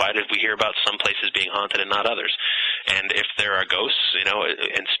account, because why did we hear about some places being haunted and not others? And if there are ghosts,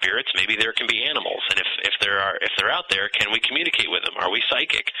 and spirits, maybe there can be animals. And if they're out there, can we communicate with them? Are we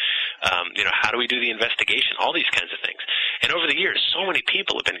psychic? How do we do the investigation? All these kinds of things. And over the years, so many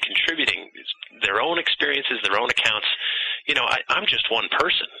people have been contributing their own experiences, their own accounts. I'm just one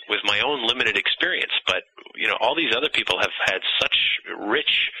person with my own limited experience, but all these other people have had such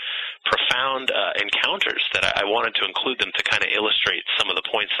rich, profound encounters that I wanted to include them to kind of illustrate some of the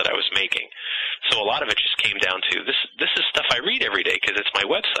points that I was making. So a lot of it just came down to this is stuff I read every day because it's my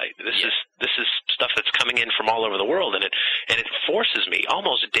website. This is stuff that's coming in from all over the world, and it forces me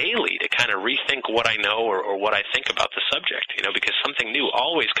almost daily to kind of rethink what I know or what I think about the subject, because something new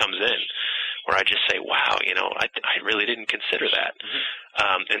always comes in where I just say, wow, I really didn't consider that.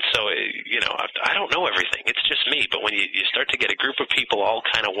 Mm-hmm. And so, I don't know everything. It's just me. But when you start to get a group of people all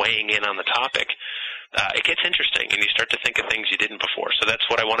kind of weighing in on the topic, it gets interesting, and you start to think of things you didn't before. So that's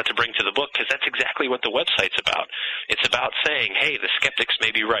what I wanted to bring to the book, because that's exactly what the website's about. It's about saying, hey, the skeptics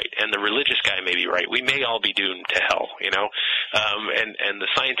may be right, and the religious guy may be right. We may all be doomed to hell, and the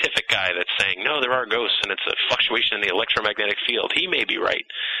scientific guy that's saying, no, there are ghosts, and it's a fluctuation in the electromagnetic field, he may be right.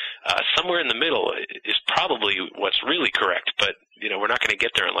 Somewhere in the middle is probably what's really correct, but, we're not going to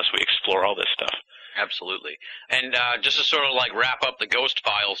get there unless we explore all this stuff. Absolutely. And just to sort of wrap up the Ghost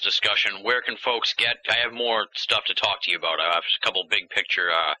Files discussion, where can folks I have more stuff to talk to you about. I have a couple big picture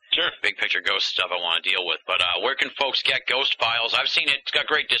ghost stuff I want to deal with. But where can folks get Ghost Files? I've seen it. It's got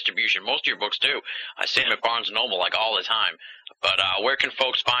great distribution. Most of your books do. I see them at Barnes & Noble all the time. But where can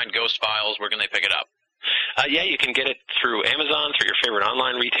folks find Ghost Files? Where can they pick it up? You can get it through Amazon, through your favorite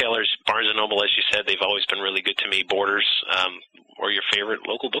online retailers. Barnes & Noble, as you said, they've always been really good to me. Borders, or your favorite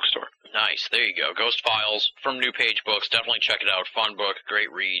local bookstore. Nice. There you go. Ghost Files from New Page Books. Definitely check it out. Fun book.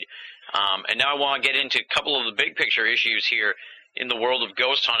 Great read. And now I want to get into a couple of the big picture issues here in the world of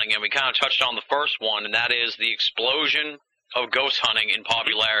ghost hunting. And we kind of touched on the first one, and that is the explosion of ghost hunting in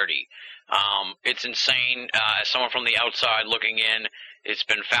popularity. It's insane. As someone from the outside looking in, it's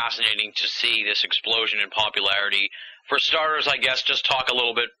been fascinating to see this explosion in popularity. For starters, I guess, just talk a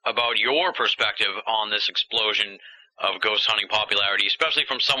little bit about your perspective on this explosion of ghost hunting popularity, especially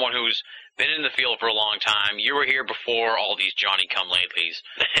from someone who's been in the field for a long time. You were here before all these Johnny-come-latelys.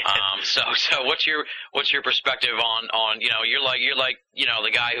 So what's your perspective on you're like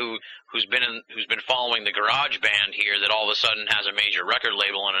the guy who's been following the Garage Band here that all of a sudden has a major record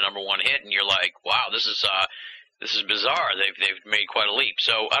label and a #1 hit, and you're like, wow, this is bizarre. They've made quite a leap.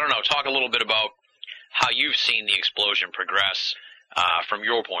 So I don't know. Talk a little bit about how you've seen the explosion progress from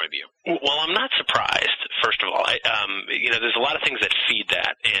your point of view. Well, I'm not surprised. First of all, there's a lot of things that feed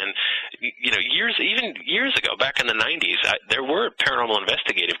that, and years ago, back in the '90s, there were paranormal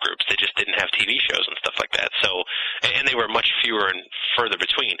investigative groups that just didn't have TV shows and stuff like that. So, and they were much fewer and further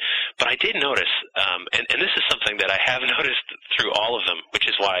between. But I did notice, and this is something that I have noticed through all of them, which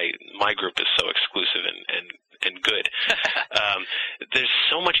is why my group is so exclusive and good. There's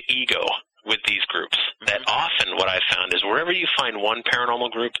so much ego with these groups that often what I've found is wherever you find one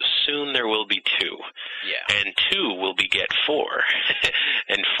paranormal group, soon there will be two. Yeah. And two will beget four.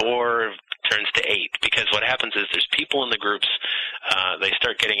 And four turns to 8, because what happens is there's people in the groups, they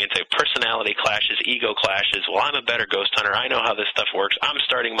start getting into personality clashes, ego clashes. Well, I'm a better ghost hunter. I know how this stuff works. I'm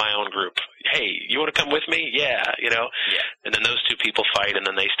starting my own group. Hey, you want to come with me? Yeah, Yeah. And then those two people fight, and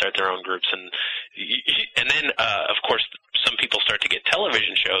then they start their own groups. And then, of course, some people start to get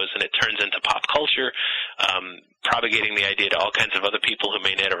television shows, and it turns into pop culture, propagating the idea to all kinds of other people who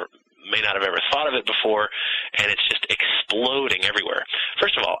may may not have ever thought of it before, and it's just exploding everywhere.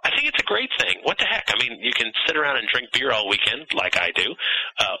 First of all, I think it's a great thing. What the heck? I mean, you can sit around and drink beer all weekend, like I do,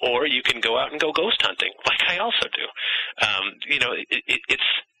 or you can go out and go ghost hunting, like I also do.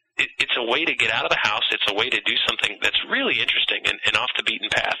 It's a way to get out of the house. It's a way to do something that's really interesting and off the beaten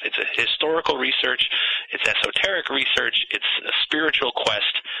path. It's a historical research. It's esoteric research. It's a spiritual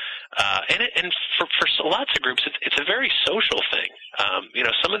quest. And for lots of groups, it's a very social thing.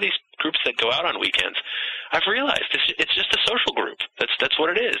 Some of these groups that go out on weekends, I've realized it's just a social group. That's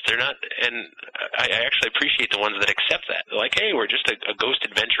what it is. They're not, and I actually appreciate the ones that accept that. They're like, hey, we're just a ghost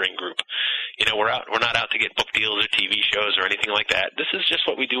adventuring group. We're not out to get book deals or TV shows or anything like that. This is just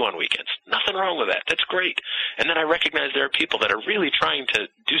what we do on weekends. Nothing wrong with that. That's great. And then I recognize there are people that are really trying to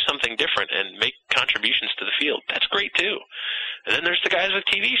do something different and make contributions to the field. That's great too. And then there's the guys with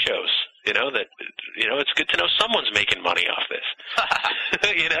TV shows. It's good to know someone's making money off this.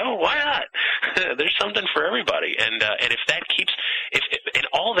 Why not? There's something for everybody, and if that keeps, and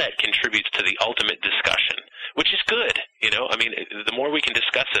all that contributes to the ultimate discussion, which is good. The more we can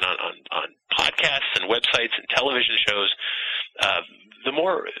discuss it on podcasts and websites and television shows,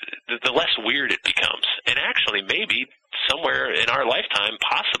 the less weird it becomes. And actually, maybe somewhere in our lifetime,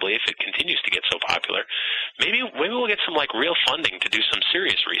 possibly if it continues to get so popular, maybe we'll get some real funding to do some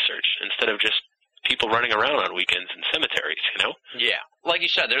serious research instead of just people running around on weekends in cemeteries. Yeah, like you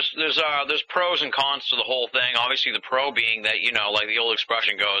said, there's pros and cons to the whole thing. Obviously, the pro being that like the old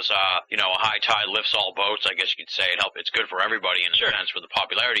expression goes, a high tide lifts all boats. I guess you could say it's good for everybody in a sense where the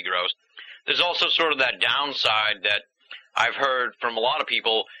popularity grows. There's also sort of that downside that I've heard from a lot of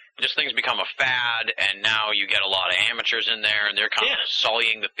people. Just things become a fad, and now you get a lot of amateurs in there, and they're kind of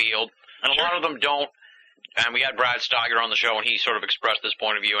sullying the field. And a lot of them don't. And we had Brad Steiger on the show, and he sort of expressed this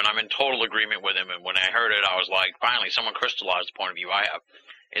point of view, and I'm in total agreement with him. And when I heard it, I was like, finally, someone crystallized the point of view I have.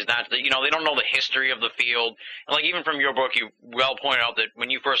 Is that, they don't know the history of the field. And, even from your book, you well pointed out that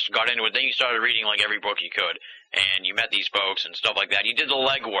when you first got into it, then you started reading, every book you could. And you met these folks and stuff like that. You did the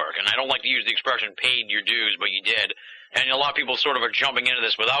legwork. And I don't like to use the expression paid your dues, but you did. And a lot of people sort of are jumping into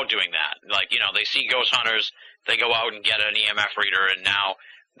this without doing that. They see ghost hunters, they go out and get an EMF reader, and now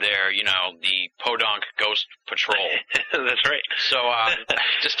they're, the Podunk Ghost Patrol. That's right. So, I've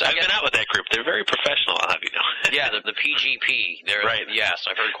been out with that group. They're very professional, I'll have you know. Yeah, the PGP. They're, right. Yes,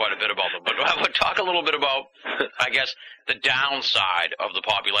 I've heard quite a bit about them. But I would talk a little bit about, I guess, the downside of the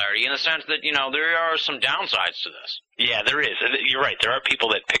popularity in the sense that, there are some downsides to this. Yeah, there is. You're right. There are people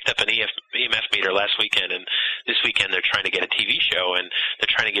that picked up an EMF meter last weekend, and this weekend they're trying to get a TV show, and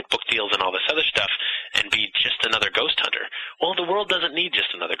they're trying to get book deals and all this other stuff, and be just another ghost hunter. Well, the world doesn't need just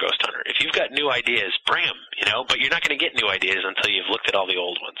another ghost hunter. If you've got new ideas, bring them, but you're not going to get new ideas until you've looked at all the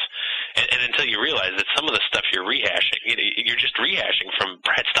old ones. And until you realize that some of the stuff you're rehashing, you're just rehashing from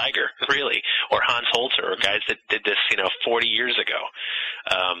Brad Steiger, really, or Hans Holzer, or guys that did this, 40 years ago.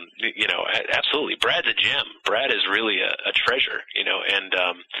 Absolutely. Brad's a gem. Brad is really a treasure, and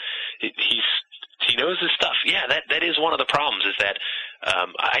he knows his stuff. Yeah, that is one of the problems, is that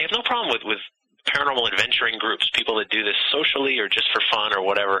I have no problem with paranormal adventuring groups, people that do this socially or just for fun or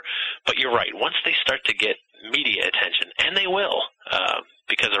whatever. But you're right. Once they start to get media attention, and they will,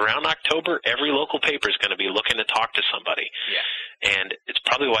 because around October, every local paper is going to be looking to talk to somebody. Yeah. And it's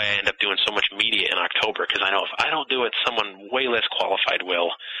probably why I end up doing so much media in October, because I know if I don't do it, someone way less qualified will,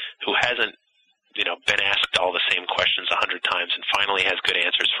 who hasn't, been asked all the same questions 100 times and finally has good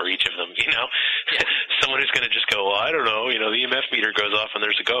answers for each of them, Yeah. Someone who's going to just go, well, I don't know, the EMF meter goes off and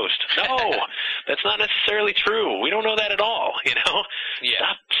there's a ghost. No, that's not necessarily true. We don't know that at all,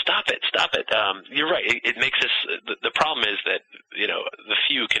 Yeah. Stop it. You're right. It makes us, the problem is that, the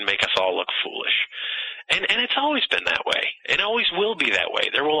few can make us all look foolish. And it's always been that way. It always will be that way.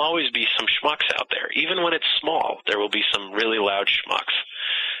 There will always be some schmucks out there. Even when it's small, there will be some really loud schmucks.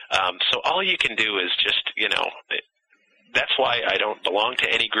 So all you can do is just, that's why I don't belong to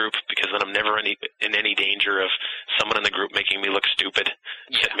any group, because then I'm never in any danger of someone in the group making me look stupid,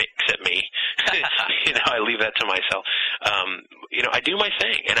 except me. I leave that to myself. I do my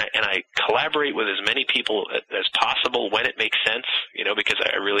thing, and I collaborate with as many people as possible when it makes sense, because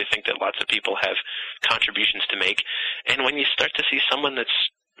I really think that lots of people have contributions to make. And when you start to see someone that's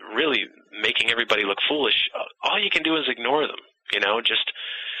really making everybody look foolish, all you can do is ignore them, just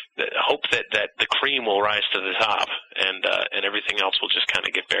hope that the cream will rise to the top, and everything else will just kind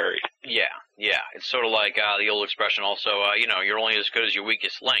of get buried. Yeah. It's sort of like the old expression also, you're only as good as your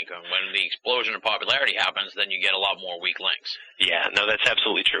weakest link. And when the explosion of popularity happens, then you get a lot more weak links. Yeah, no, that's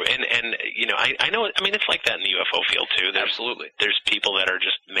absolutely true. And I know, it's like that in the UFO field, too. Absolutely. There's people that are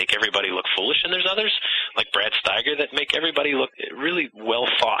just make everybody look foolish, and there's others like Brad Steiger that make everybody look really well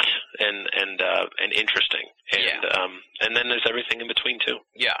thought and interesting. And then there's everything in between too.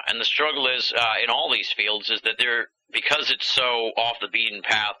 Yeah, and the struggle is in all these fields is that because it's so off the beaten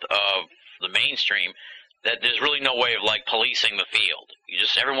path of the mainstream, that there's really no way of like policing the field.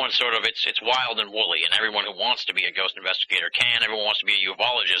 Everyone's sort of it's wild and woolly, and everyone who wants to be a ghost investigator can. Everyone wants to be a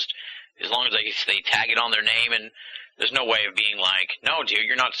ufologist, as long as they tag it on their name, and there's no way of being like, no, dear,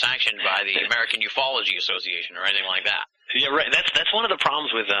 you're not sanctioned by the American Ufology Association or anything like that. Yeah, right. That's one of the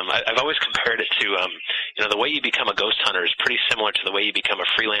problems with I've always compared it to the way you become a ghost hunter is pretty similar to the way you become a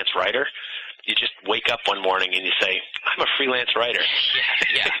freelance writer. You just wake up one morning and you say, I'm a freelance writer.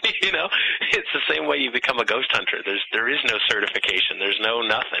 Yeah. It's the same way you become a ghost hunter. There is no certification. There's no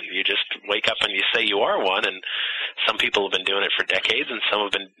nothing. You just wake up and you say you are one, and some people have been doing it for decades and some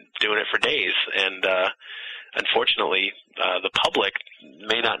have been doing it for days. And unfortunately, the public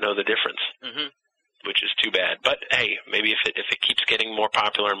may not know the difference. Mm-hmm. Which is too bad. But hey, maybe if it keeps getting more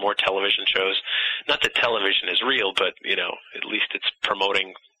popular and more television shows, not that television is real, but at least it's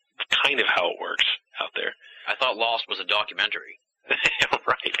promoting kind of how it works out there. I thought Lost was a documentary.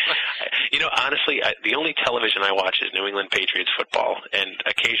 Right. Honestly, the only television I watch is New England Patriots football and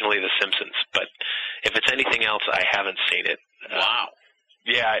occasionally The Simpsons. But if it's anything else, I haven't seen it. Wow.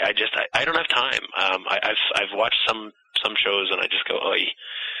 Yeah, I don't have time. I've watched some shows and I just go, oy,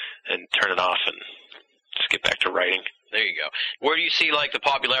 and turn it off and just get back to writing. There you go. Where do you see like the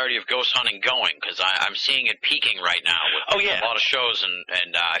popularity of ghost hunting going? Because I'm seeing it peaking right now with a lot of shows,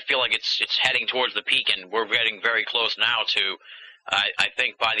 and I feel like it's heading towards the peak, and we're getting very close now to. I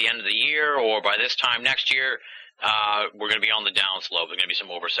think by the end of the year or by this time next year, we're going to be on the downslope. There's going to be some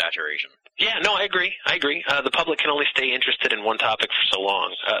oversaturation. Yeah, no, I agree. The public can only stay interested in one topic for so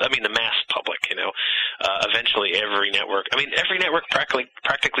long. The mass public, eventually every network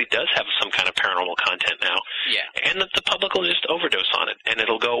practically does have some kind of paranormal content now. Yeah. And the public will just overdose on it, and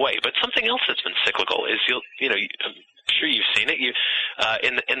it'll go away. But something else that's been cyclical is, I'm sure you've seen it.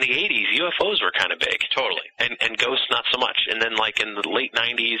 In the 80s, UFOs were kind of big. Totally. And ghosts not so much. And then like in the late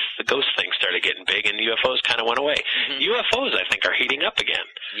 90s, the ghost thing started getting big, and UFOs kind of went away. Mm-hmm. UFOs, I think, are heating up again.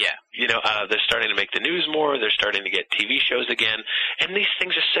 Yeah. They're starting to make the news more. They're starting to get TV shows again. And these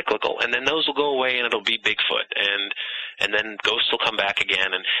things are cyclical. And then those will go away, and it'll be Bigfoot. And then ghosts will come back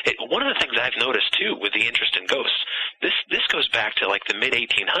again. And one of the things I've noticed, too, with the interest in ghosts, this goes back to like the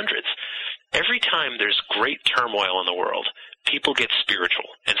mid-1800s. Every time there's great turmoil in the world, people get spiritual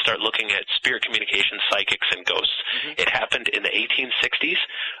and start looking at spirit communication, psychics, and ghosts. Mm-hmm. It happened in the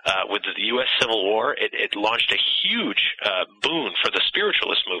 1860s with the U.S. Civil War. It launched a huge boon for the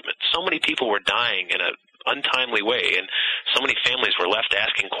spiritualist movement. So many people were dying in an untimely way, and so many families were left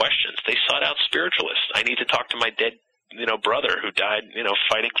asking questions. They sought out spiritualists. I need to talk to my dead brother who died,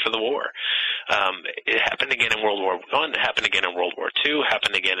 fighting for the war. It happened again in World War I, happened again in World War II,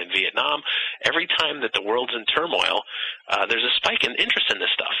 happened again in Vietnam. Every time that the world's in turmoil, there's a spike in interest in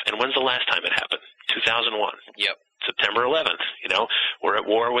this stuff. And when's the last time it happened? 2001. Yep. September 11th. We're at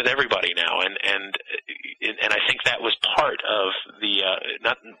war with everybody now, and I think that was part of the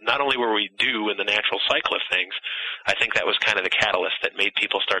not only were we due in the natural cycle of things, I think that was kind of the catalyst that made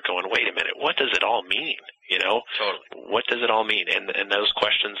people start going, wait a minute, what does it all mean? Totally. What does it all mean? And those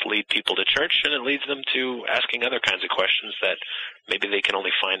questions lead people to church, and it leads them to asking other kinds of questions that maybe they can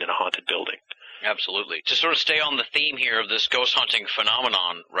only find in a haunted building. Absolutely. To sort of stay on the theme here of this ghost hunting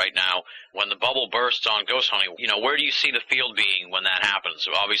phenomenon right now, when the bubble bursts on ghost hunting, where do you see the field being when that happens?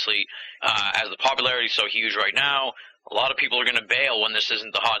 So obviously, as the popularity is so huge right now, a lot of people are going to bail when this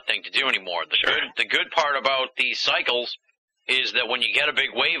isn't the hot thing to do anymore. The good part about these cycles is that when you get a big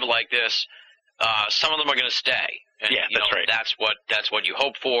wave like this, some of them are going to stay. And, that's right. That's what you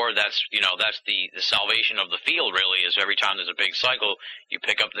hope for. That's the salvation of the field, really, is every time there's a big cycle, you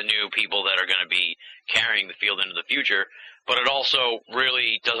pick up the new people that are going to be carrying the field into the future. But it also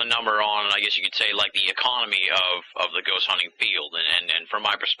really does a number on, I guess you could say, like the economy of the ghost hunting field. And from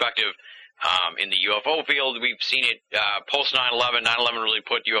my perspective, in the UFO field, we've seen it post 9/11. 9/11 really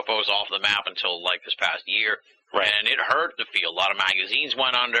put UFOs off the map until like this past year. Right. And it hurt the field. A lot of magazines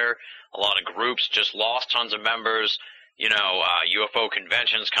went under. A lot of groups just lost tons of members. UFO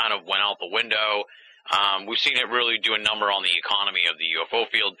conventions kind of went out the window. We've seen it really do a number on the economy of the UFO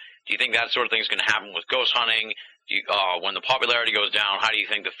field. Do you think that sort of thing is going to happen with ghost hunting? When the popularity goes down, how do you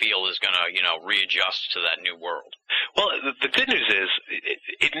think the field is going to, readjust to that new world? Well, the good news is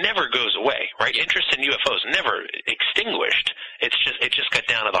it never goes away, right? Interest in UFOs never extinguished. It just got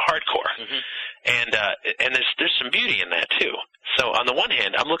down to the hardcore. Mm-hmm. And there's some beauty in that too. So on the one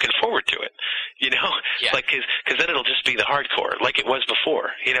hand, I'm looking forward to it, like because then it'll just be the hardcore, like it was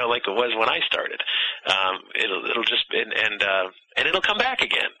before, like it was when I started. It'll just and it'll come back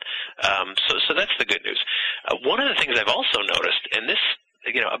again. So that's the good news. One of the things I've also noticed, and this,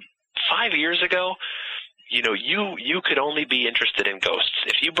 5 years ago, you could only be interested in ghosts.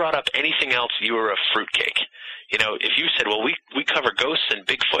 If you brought up anything else, you were a fruitcake. If you said, well, we cover ghosts and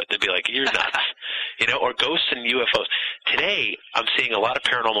Bigfoot, they'd be like, you're nuts. Or ghosts and UFOs. Today, I'm seeing a lot of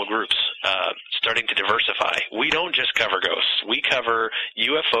paranormal groups starting to diversify. We don't just cover ghosts. We cover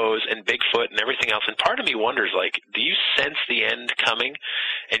UFOs and Bigfoot and everything else. And part of me wonders, like, do you sense the end coming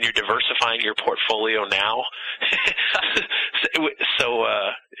and you're diversifying your portfolio now?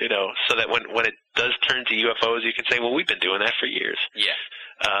 So that when it does turn to UFOs, you can say, well, we've been doing that for years. Yeah.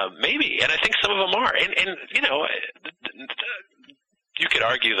 Maybe, and I think some of them are. And you could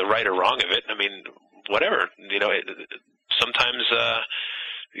argue the right or wrong of it. I mean, whatever. Sometimes,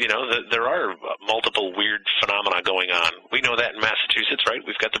 there are multiple weird phenomena going on. We know that in Massachusetts, right?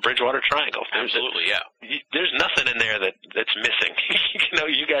 We've got the Bridgewater Triangle. Absolutely, yeah. There's nothing in there that's missing.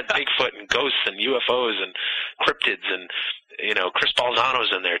 You got Bigfoot and ghosts and UFOs and cryptids and, Chris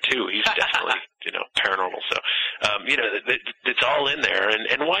Balzano's in there too. He's definitely, paranormal. So, it's all in there,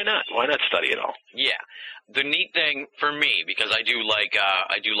 and why not? Why not study it all? Yeah. The neat thing for me, because I do like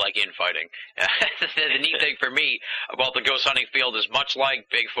infighting, the neat thing for me about the ghost hunting field is much like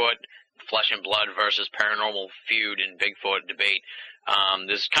Bigfoot, flesh and blood versus paranormal feud and Bigfoot debate.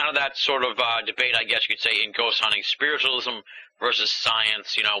 There's kind of that sort of debate, I guess you could say, in ghost hunting, spiritualism versus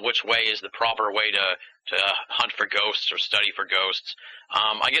science. Which way is the proper way to hunt for ghosts or study for ghosts?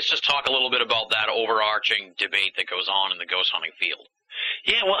 I guess just talk a little bit about that overarching debate that goes on in the ghost hunting field.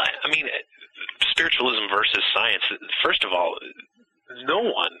 Yeah, well, I mean, spiritualism versus science, first of all, no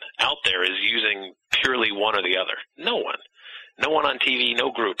one out there is using purely one or the other. No one. No one on TV,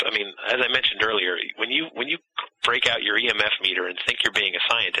 no group. I mean, as I mentioned earlier, when you break out your EMF meter and think you're being a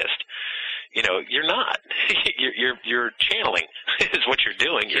scientist, you're not. You're channeling is what you're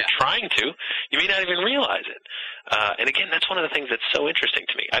doing. You're trying to. You may not even realize it. And again, that's one of the things that's so interesting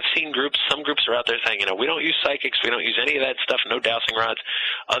to me. I've seen some groups are out there saying, we don't use psychics, we don't use any of that stuff, no dowsing rods.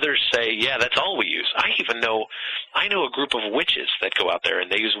 Others say, yeah, that's all we use. I know a group of witches that go out there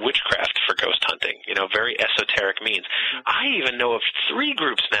and they use witchcraft for ghost hunting, very esoteric means. I even know of 3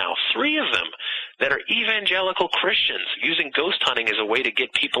 groups now, 3 of them, that are evangelical Christians using ghost hunting as a way to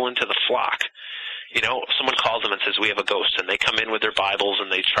get people into the flock. Someone calls them and says, we have a ghost, and they come in with their Bibles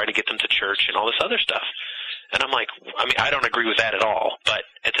and they try to get them to church and all this other stuff. And I'm like, I don't agree with that at all, but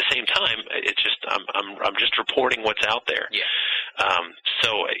at the same time, it's just, I'm just reporting what's out there. Yeah.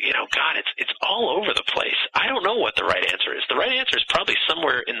 God, it's all over the place. I don't know what the right answer is. The right answer is probably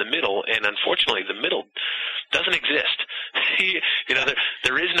somewhere in the middle, and unfortunately, the middle doesn't exist.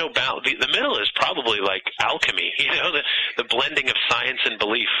 There is no balance. The middle is probably like alchemy, the blending of science and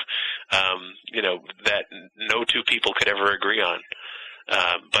belief, that no two people could ever agree on.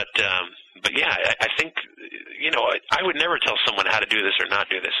 But yeah, I think, I would never tell someone how to do this or not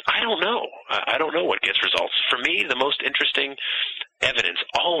do this. I don't know. I don't know what gets results. For me, the most interesting evidence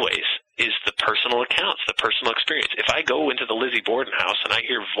always is the personal accounts, the personal experience. If I go into the Lizzie Borden house and I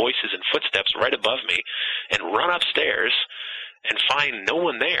hear voices and footsteps right above me and run upstairs and find no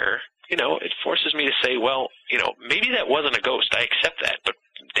one there, it forces me to say, well, maybe that wasn't a ghost. I accept that. But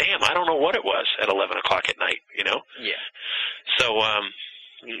damn, I don't know what it was at 11 o'clock at night, Yeah. So,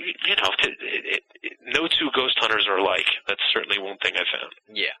 no two ghost hunters are alike. That's certainly one thing I found.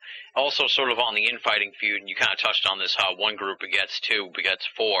 Yeah. Also, sort of on the infighting feud, and you kind of touched on this, how one group begets 2, begets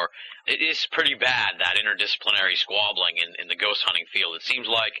 4. It is pretty bad, that interdisciplinary squabbling in the ghost hunting field. It seems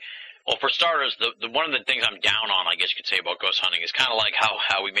like, well, for starters, the one of the things I'm down on, I guess you could say, about ghost hunting is kind of like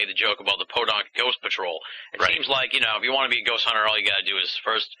how we made the joke about the Podunk Ghost Patrol. It seems like, if you want to be a ghost hunter, all you got to do is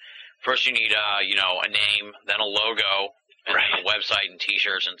first you need, a name, then a logo, and then a website and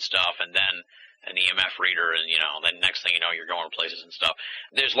T-shirts and stuff, and then an EMF reader, and, then next thing you know, you're going places and stuff.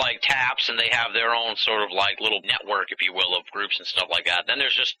 There's, like, TAPS, and they have their own sort of, like, little network, if you will, of groups and stuff like that. Then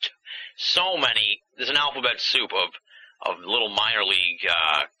there's just so many, there's an alphabet soup of little minor league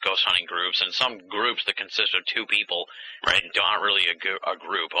ghost hunting groups, and some groups that consist of 2 people aren't really a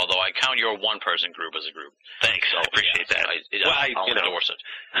group, although I count your one-person group as a group. Thanks, I appreciate that. I'll endorse it.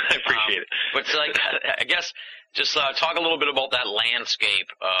 I appreciate it. But it's like, I guess, just talk a little bit about that landscape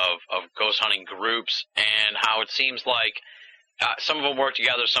of ghost hunting groups and how it seems like some of them work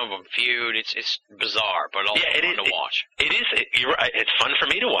together, some of them feud. It's bizarre, but also fun to watch. It is. You're right. It's fun for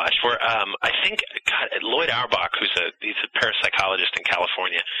me to watch. Where I think Lloyd Auerbach, he's a parapsychologist in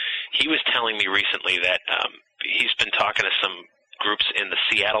California, he was telling me recently that he's been talking to some groups in the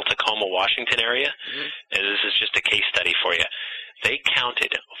Seattle, Tacoma, Washington area, and this is just a case study for you. They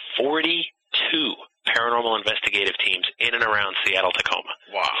counted 42 paranormal investigative teams in and around Seattle, Tacoma.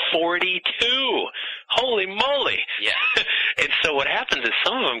 Wow. 42! Holy moly! Yeah. And so what happens is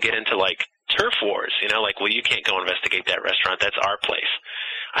some of them get into, like, turf wars, you know, like, well, you can't go investigate that restaurant, that's our place.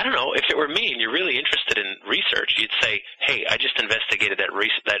 I don't know, if it were me and you're really interested in research, you'd say, hey, I just investigated that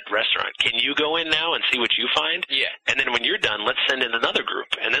restaurant. Can you go in now and see what you find? Yeah. And then when you're done, let's send in another group,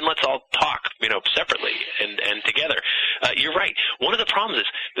 and then let's all talk, you know, separately and together. You're right. One of the problems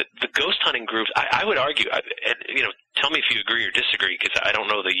is the ghost hunting groups, I would argue, and, you know, tell me if you agree or disagree, because I don't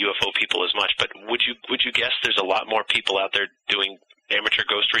know the UFO people as much, but would you guess there's a lot more people out there doing amateur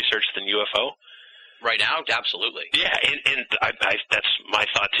ghost research than UFO? Right now, absolutely. Yeah, and that's my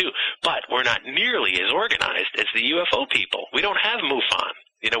thought too. But we're not nearly as organized as the UFO people. We don't have MUFON.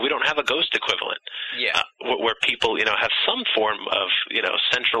 You know, we don't have a ghost equivalent. Yeah. Where people, you know, have some form of, you know,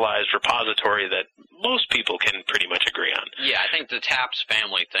 centralized repository that most people can pretty much agree on. Yeah, I think the TAPS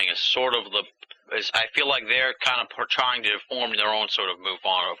family thing is sort of I feel like they're kind of trying to form their own sort of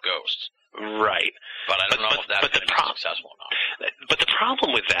MUFON of ghosts. Right. But I don't know if that's going to be successful or not. But the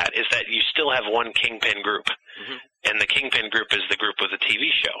problem with that is that you still have one kingpin group. And the kingpin group is the group with the TV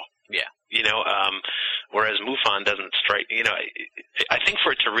show. Yeah. You know, whereas MUFON doesn't strike, you know, I think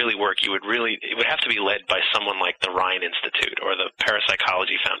for it to really work, it would have to be led by someone like the Rhine Institute or the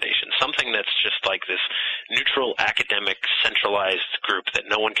Parapsychology Foundation, something that's just like this neutral, academic, centralized group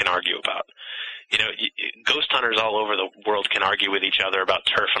that no one can argue about. You know, ghost hunters all over the world can argue with each other about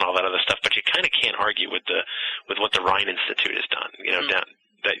turf and all that other stuff, but you kind of can't argue with what the Rhine Institute has done. You know,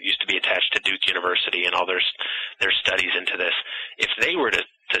 that used to be attached to Duke University and all their studies into this. If they were to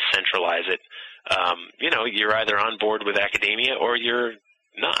centralize it, you know, you're either on board with academia or you're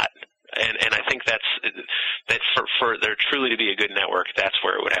not. And I think that for there truly to be a good network, that's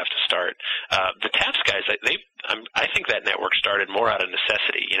where it would have to start. The TAPS guys, I think that network started more out of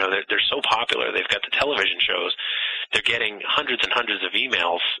necessity. You know, they're so popular. They've got the television shows. They're getting hundreds and hundreds of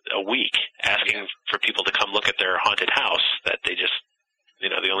emails a week asking for people to come look at their haunted house that they just, you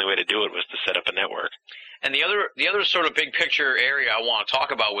know, the only way to do it was to set up a network. And the other sort of big picture area I want to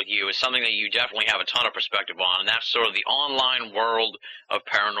talk about with you is something that you definitely have a ton of perspective on, and that's sort of the online world of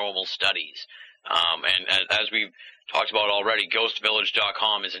paranormal studies. And as we've talked about already,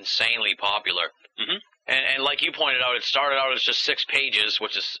 GhostVillage.com is insanely popular. And like you pointed out, it started out as just 6 pages,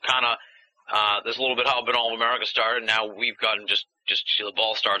 which is kind of this a little bit how All of America started. Now we've gotten just the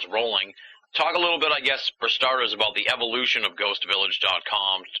ball starts rolling. Talk a little bit, I guess, for starters, about the evolution of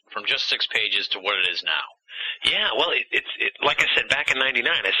GhostVillage.com from just 6 pages to what it is now. Yeah, well, it's like I said, back in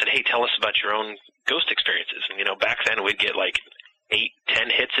 '99, I said, hey, tell us about your own ghost experiences. And, you know, back then we'd get like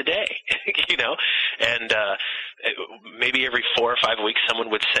 8-10 hits a day, you know, and maybe every 4 or 5 weeks someone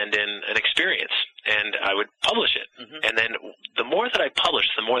would send in an experience, and I would publish it. And then the more that I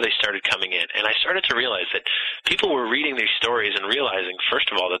published, the more they started coming in, and I started to realize that people were reading these stories and realizing,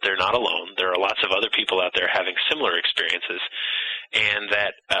 first of all, that they're not alone. There are lots of other people out there having similar experiences, and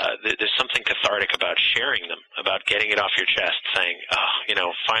that there's something cathartic about sharing them, about getting it off your chest, saying, oh, you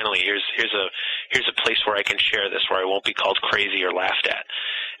know, finally, here's a place where I can share this, where I won't be called crazy or laughed at.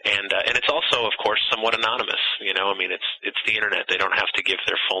 And it's also, of course, somewhat anonymous. You know, I mean, it's the internet. They don't have to give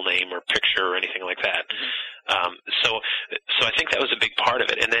their full name or picture or anything like that. So I think that was a big part of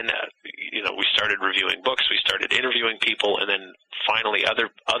it. And then, you know, we started reviewing books, we started interviewing people, and then finally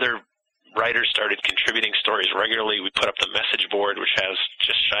other writers started contributing stories regularly. We put up the message board, which has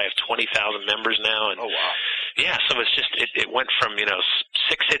just shy of 20,000 members now. And oh, wow. Yeah, so it's just, it went from, you know,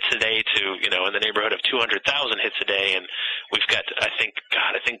 6 hits a day to, you know, in the neighborhood of 200,000 hits a day. And we've got, I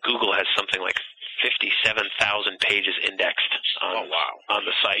think Google has something like 57,000 pages indexed on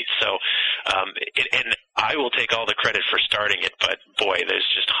the site. So, and I will take all the credit for starting it, but boy, there's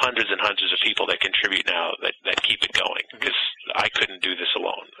just hundreds and hundreds of people that contribute now that keep it going, because I couldn't do this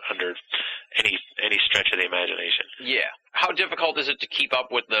alone under any stretch of the imagination. Yeah. How difficult is it to keep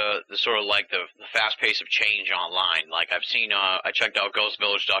up with the sort of like the fast pace of change online? Like I've seen, I checked out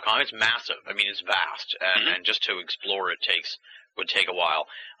GhostVillage.com. It's massive. I mean, it's vast, and just to explore it would take a while.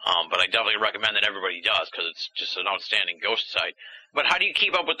 But I definitely recommend that everybody does, because it's just an outstanding ghost site. But how do you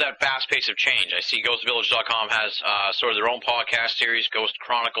keep up with that fast pace of change? I see GhostVillage.com has sort of their own podcast series, Ghost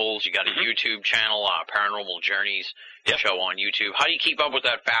Chronicles. You got a YouTube channel, Paranormal Journeys show on YouTube. How do you keep up with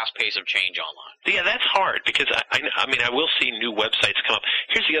that fast pace of change online? Yeah, that's hard, because I mean, I will see new websites come up.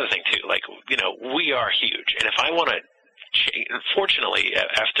 Here's the other thing too, like, you know, we are huge, and if I want to fortunately,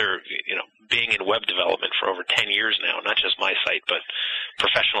 after being in web development for over 10 years now, not just my site but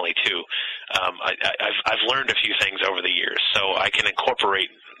professionally too, I've learned a few things over the years, so I can incorporate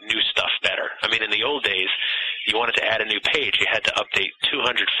new stuff better. I mean, in the old days, you wanted to add a new page, you had to update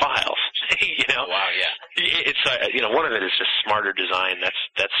 200 files. Wow, yeah. It's one of it is just smarter design.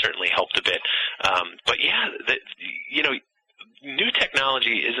 That's certainly helped a bit. But yeah, new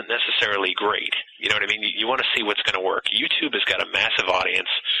technology isn't necessarily great. You know what I mean? You want to see what's going to work. YouTube has got a massive audience.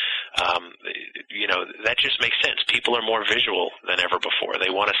 That just makes sense. People are more visual than ever before. They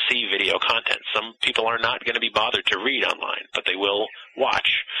want to see video content. Some people are not going to be bothered to read online, but they will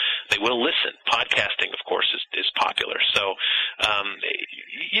watch. They will listen. Podcasting, of course, is popular. So,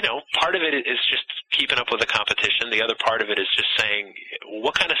 part of it is just keeping up with the competition. The other part of it is just saying,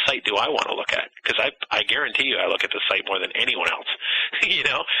 what kind of site do I want to look at? Because I guarantee you I look at the site more than anyone else,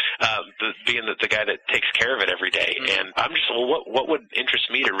 being the guy that takes care of it every day. Mm-hmm. And I'm just, what would interest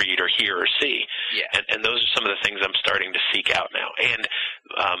me to read or hear or see? Yeah. And those are some of the things I'm starting to seek out now. And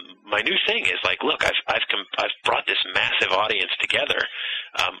my new thing is like, look, I've brought this massive audience together.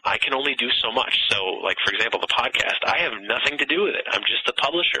 I can only do so much. So, like, for example, the podcast, I have nothing to do with it. I'm just the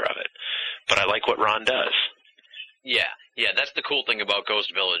publisher of it. But I like what Ron does. Yeah, that's the cool thing about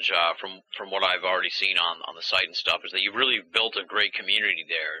Ghost Village, from what I've already seen on the site and stuff, is that you've really built a great community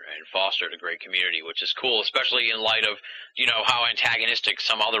there and fostered a great community, which is cool, especially in light of, how antagonistic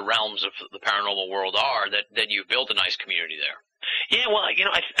some other realms of the paranormal world are, that you've built a nice community there. Yeah, well,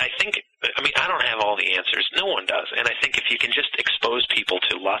 I think, I don't have all the answers. No one does. And I think if you can just expose people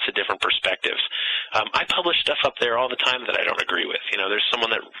to lots of different perspectives. I publish stuff up there all the time that I don't agree with. There's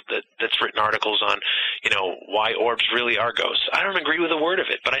someone that's written articles on, why orbs really are ghosts. I don't agree with a word of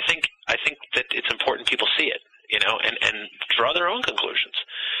it, but I think that it's important people see it, and draw their own conclusions.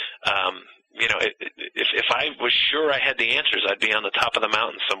 If I was sure I had the answers, I'd be on the top of the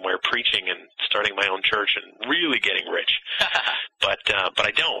mountain somewhere preaching and starting my own church and really getting rich. But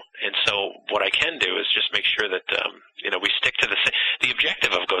I don't. And so what I can do is just make sure that, we stick to the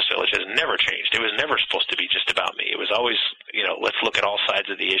objective of Ghost Village has never changed. It was never supposed to be just about me. It was always, let's look at all sides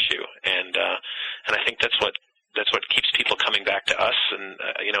of the issue. And I think that's what keeps people coming back to us and,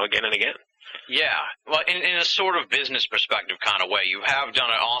 again and again. Yeah, well, in a sort of business perspective kind of way, you have done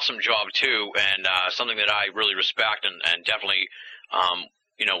an awesome job too, and something that I really respect and definitely,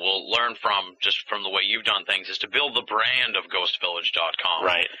 will learn from the way you've done things is to build the brand of GhostVillage.com.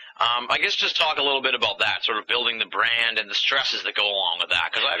 Right. I guess just talk a little bit about that, sort of building the brand and the stresses that go along with that,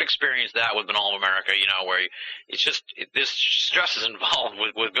 because I've experienced that with Banal of America, where it's just this stress is involved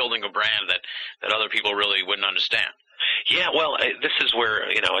with building a brand that other people really wouldn't understand. Yeah, well, this is where,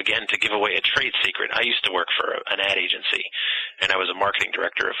 again, to give away a trade secret, I used to work for an ad agency, and I was a marketing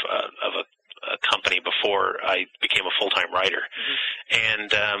director of a company before I became a full-time writer. Mm-hmm. And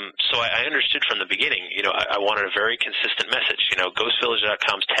so I understood from the beginning, I wanted a very consistent message.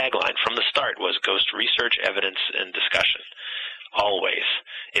 GhostVillage.com's tagline from the start was Ghost Research, Evidence, and Discussion. Always.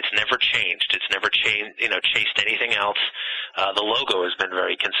 It's never changed. It's never chased anything else. The logo has been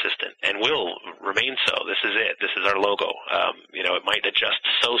very consistent and will remain so. This is it. This is our logo. It might adjust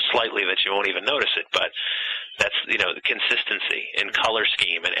so slightly that you won't even notice it, but that's, the consistency in color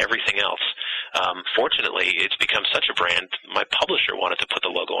scheme and everything else. Fortunately, it's become such a brand, my publisher wanted to put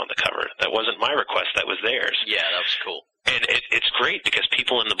the logo on the cover. That wasn't my request. That was theirs. Yeah, that was cool. And it's great because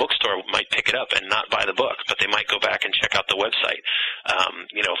people in the bookstore might pick it up and not buy the book, but they might go back and check out the website.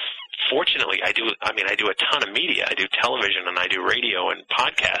 Fortunately, I do a ton of media. I do television and I do radio and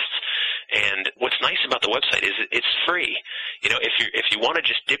podcasts. And what's nice about the website is it's free. If you want to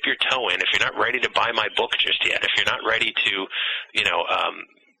just dip your toe in, if you're not ready to buy my book just yet, if you're not ready to,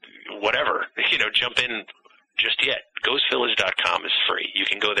 jump in just yet, GhostVillage.com is free. You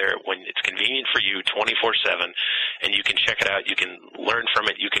can go there when it's convenient for you 24/7, and you can check it out. You can learn from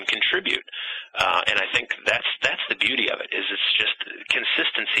it. You can contribute. And I think that's the beauty of it, is it's just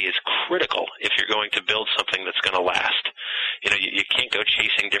consistency is critical if you're going to build something that's going to last. You can't go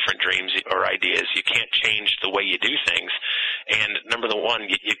chasing different dreams or ideas. You can't change the way you do things. And number one,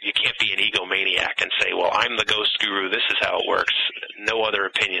 you can't be an egomaniac and say, well, I'm the ghost guru. This is how it works. No other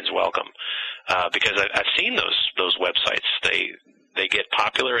opinions welcome. Because I've seen those websites. They get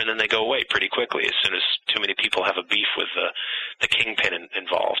popular and then they go away pretty quickly as soon as too many people have a beef with the kingpin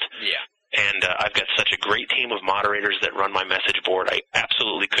involved. Yeah. And I've got such a great team of moderators that run my message board. I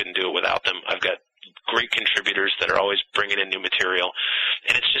absolutely couldn't do it without them. I've got great contributors that are always bringing in new material,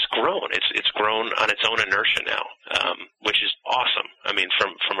 and it's just grown. It's grown on its own inertia now, which is awesome.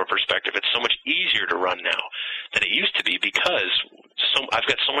 From a perspective, it's so much easier to run now than it used to be because I've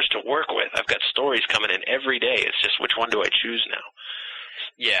got so much to work with. I've got stories coming in every day. It's just which one do I choose now?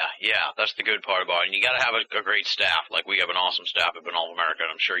 Yeah, that's the good part about it. And you got to have a great staff. Like we have an awesome staff at Banal of America,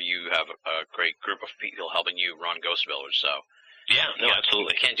 and I'm sure you have a great group of people helping you run Ghost Village. So yeah, no,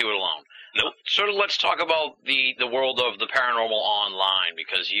 absolutely, you can't do it alone. Nope. Sort of, let's talk about the world of the paranormal online,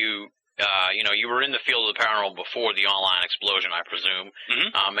 because you were in the field of the paranormal before the online explosion, I presume,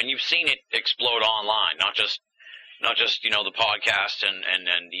 and you've seen it explode online, not just the podcast and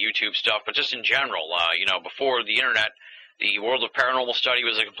the YouTube stuff, but just in general. Before the internet, the world of paranormal study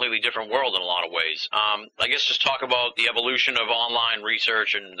was a completely different world in a lot of ways. I guess just talk about the evolution of online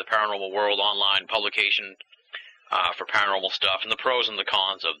research and the paranormal world, online publication for paranormal stuff, and the pros and the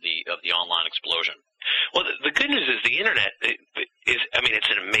cons of the online explosion. Well, the good news is the internet it's an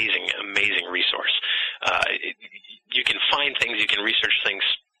amazing resource. You can find things, you can research things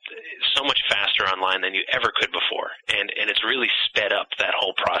so much faster online than you ever could before, and it's really sped up that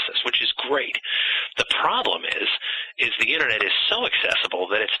whole process, which is great. The problem is the internet is so accessible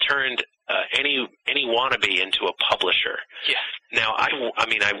that it's turned any wannabe into a publisher. Yeah. Now, I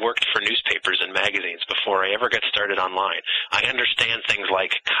worked for newspapers and magazines before I ever got started online. I understand things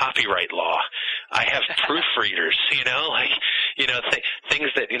like copyright law. I have proofreaders,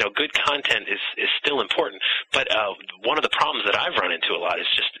 things that, good content is still important. But one of the problems that I've run into a lot is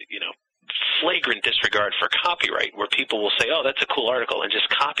just, flagrant disregard for copyright, where people will say, oh, that's a cool article, and just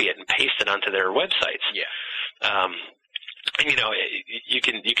copy it and paste it onto their websites. Yeah. And you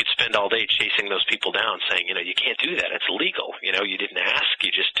could spend all day chasing those people down, saying, you can't do that. It's illegal. You didn't ask.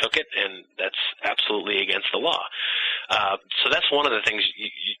 You just took it, and that's absolutely against the law. So that's one of the things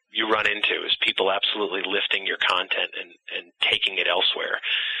you run into, is people absolutely lifting your content and taking it elsewhere.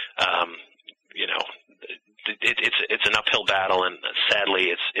 It's an uphill battle, and sadly,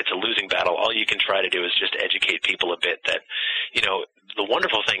 it's a losing battle. All you can try to do is just educate people a bit that, the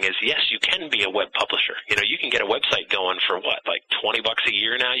wonderful thing is, yes, you can be a web publisher. You can get a website going for what, like $20 a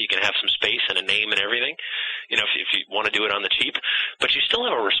year now. You can have some space and a name and everything, if you want to do it on the cheap. But you still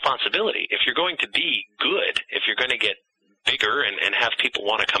have a responsibility. If you're going to be good, if you're going to get bigger and have people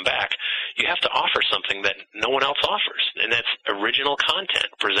want to come back, you have to offer something that no one else offers, and that's original content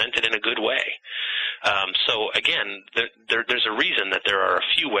presented in a good way. So again, there's a reason that there are a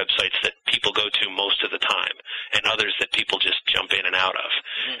few websites that people go to most of the time, and others that people just jump in and out of.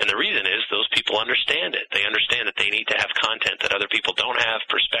 And the reason is those people understand it. They understand that they need to have content that other people don't have,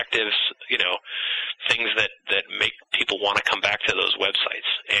 perspectives, things that make people want to come back to those websites.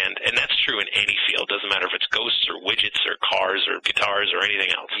 And that's true in any field. Doesn't matter if it's ghosts or widgets or cars or guitars or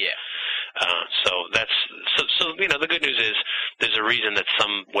anything else. Yeah. So the good news is there's a reason that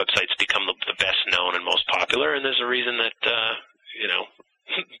some websites become the best known and most popular, and there's a reason that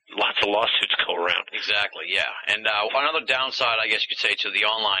lots of lawsuits go around. Exactly, yeah. And another downside, I guess you could say, to the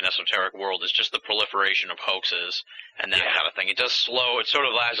online esoteric world is just the proliferation of hoaxes and that kind of thing. It does slow. It sort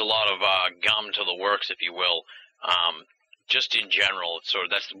of adds a lot of gum to the works, if you will. Just in general,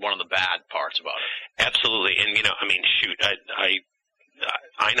 that's one of the bad parts about it. Absolutely, and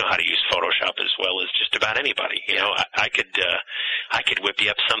I know how to use Photoshop as well as just about anybody. I could whip you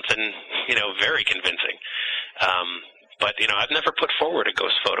up something, very convincing. But I've never put forward a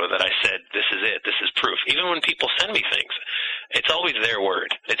ghost photo that I said, this is it, this is proof. Even when people send me things, it's always their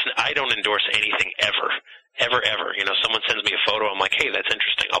word. I don't endorse anything ever. Someone sends me a photo, I'm like, hey, that's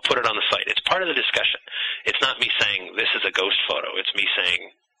interesting. I'll put it on the site. It's part of the discussion. It's not me saying this is a ghost photo. It's me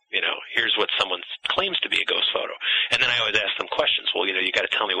saying, here's what someone claims to be a ghost photo. And then I always ask them questions. Well, you got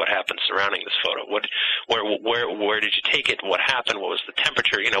to tell me what happened surrounding this photo. Where did you take it? What happened? What was the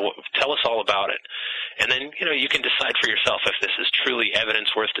temperature? Tell us all about it. And then, you can decide for yourself if this is truly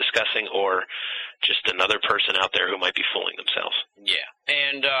evidence worth discussing or just another person out there who might be fooling themselves. Yeah.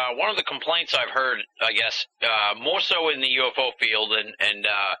 And one of the complaints I've heard, I guess, more so in the UFO field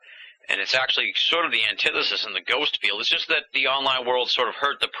and it's actually sort of the antithesis in the ghost field. It's just that the online world sort of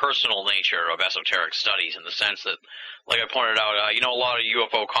hurt the personal nature of esoteric studies in the sense that, like I pointed out, a lot of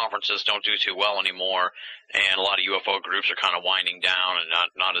UFO conferences don't do too well anymore, and a lot of UFO groups are kind of winding down and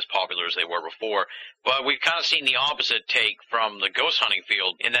not as popular as they were before. But we've kind of seen the opposite take from the ghost hunting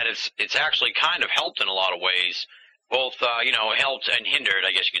field in that it's actually kind of helped in a lot of ways. Both, helped and hindered,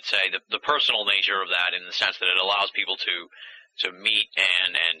 I guess you could say, the personal nature of that in the sense that it allows people to meet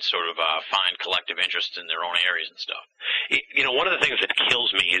and sort of find collective interest in their own areas and stuff. One of the things that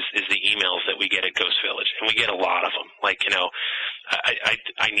kills me is the emails that we get at Ghost Village, and we get a lot of them. Like,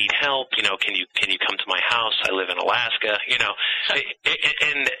 I need help. Can you come to my house? I live in Alaska.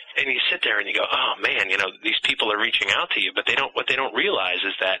 And and you sit there and you go, oh man, you know, these people are reaching out to you, but what they don't realize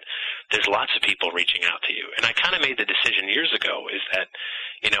is that there's lots of people reaching out to you. And I kind of made the decision years ago is that,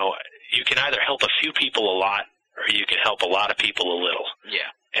 you know, you can either help a few people a lot or you can help a lot of people a little. Yeah.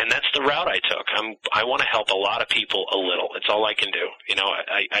 And that's the route I took. I want to help a lot of people a little. It's all I can do. You know,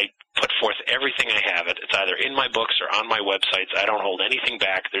 I put forth everything I have. It's either in my books or on my websites. I don't hold anything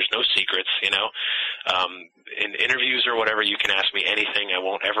back. There's no secrets, you know. In interviews or whatever, you can ask me anything. I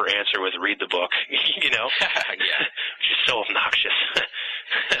won't ever answer with read the book, you know. Yeah. Which is so obnoxious.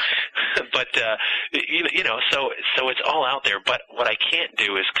 But, you know, so it's all out there. But what I can't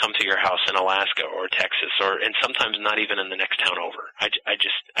do is come to your house in Alaska or Texas and sometimes not even in the next town over.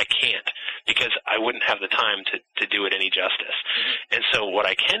 I can't because I wouldn't have the time to do it any justice. Mm-hmm. And so what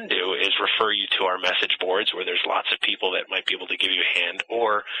I can do is refer you to our message boards where there's lots of people that might be able to give you a hand,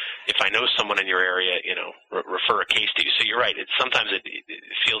 or if I know someone in your area, you know, refer a case to you. So you're right. Sometimes it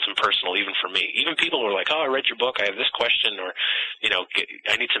feels impersonal even for me. Even people who are like, oh, I read your book. I have this question, or, you know,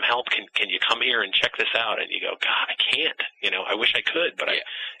 I need some help. Can you come here and check this out? And you go, God, I can't. You know, I wish I could, but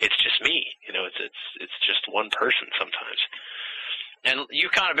it's just me. You know, it's just one person sometimes. And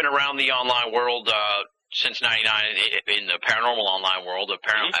you've kind of been around the online world since '99 in the paranormal online world.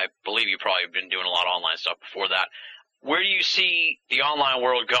 Apparently, I believe you've probably been doing a lot of online stuff before that. Where do you see the online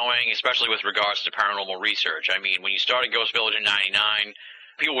world going, especially with regards to paranormal research? I mean, when you started Ghost Village in '99,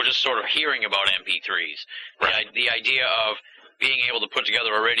 people were just sort of hearing about MP3s. Right. The idea of being able to put together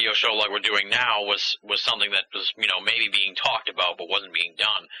a radio show like we're doing now was something that was, you know, maybe being talked about but wasn't being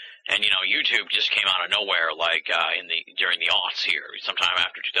done. And, you know, YouTube just came out of nowhere, like during the aughts here, sometime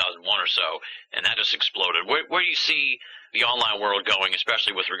after 2001 or so, and that just exploded. Where do you see the online world going,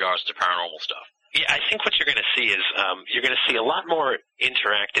 especially with regards to paranormal stuff? Yeah, I think what you're going to see is you're going to see a lot more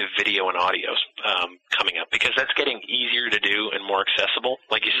interactive video and audios coming up because that's getting easier to do and more accessible,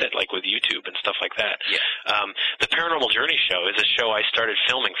 like you said, like with YouTube and stuff like that. Yeah. The Paranormal Journey Show is a show I started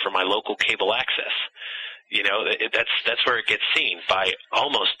filming for my local cable access. You know, that's where it gets seen by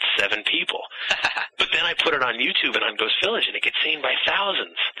almost 7 people. But then I put it on YouTube and on Ghost Village, and it gets seen by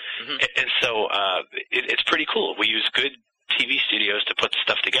thousands. Mm-hmm. And so it's pretty cool. We use good TV studios to put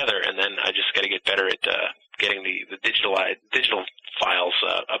stuff together, and then I just got to get better at getting the digital files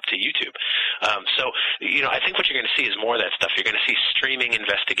up to YouTube. So, you know, I think what you're going to see is more of that stuff. You're going to see streaming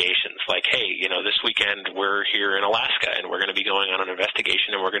investigations like, hey, you know, this weekend we're here in Alaska, and we're going to be going on an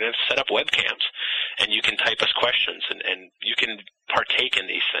investigation, and we're going to set up webcams, and you can type us questions, and you can partake in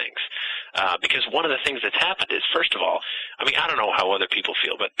these things. Because one of the things that's happened is, first of all, I mean, I don't know how other people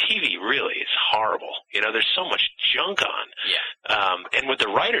feel, but TV really is horrible. You know, there's so much junk on. Yeah. And with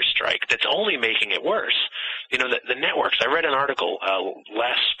the writer's strike, that's only making it worse. You know, the networks, I read an article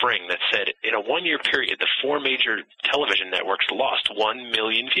last spring that said in a 1-year period, the 4 major television networks lost 1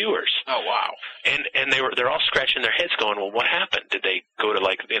 million viewers. Oh, wow. And they're all scratching their heads going, well, what happened? Did they go to,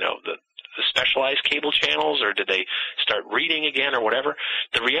 like, you know, the specialized cable channels, or did they start reading again, or whatever?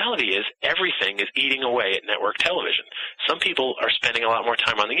 The reality is everything is eating away at network television. Some people are spending a lot more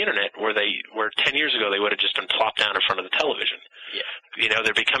time on the internet where 10 years ago they would have just been plopped down in front of the television. Yeah. You know,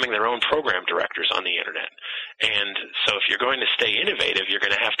 they're becoming their own program directors on the internet. And so if you're going to stay innovative, you're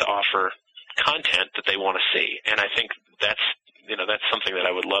going to have to offer content that they want to see. And I think that's something that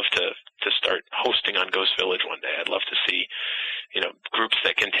I would love to start hosting on Ghost Village one day. I'd love to see, you know, groups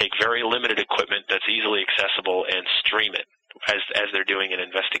that can take very limited equipment that's easily accessible and stream it as they're doing an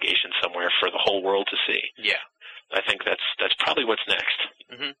investigation somewhere for the whole world to see. Yeah. I think that's probably what's next.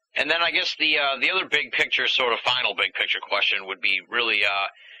 Mm-hmm. And then I guess the other big picture, sort of final big picture question would be really,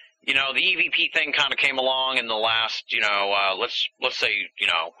 you know, the EVP thing kind of came along in the last, you know, let's say, you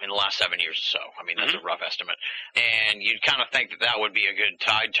know, in the last 7 years or so. I mean, that's a rough estimate. And you'd kind of think that would be a good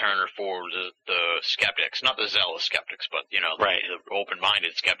tide turner for the skeptics, not the zealous skeptics, but, you know, right. the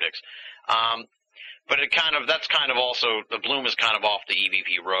open-minded skeptics. But that's kind of also, the bloom is kind of off the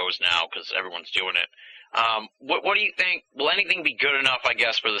EVP rose now because everyone's doing it. What do you think? Will anything be good enough, I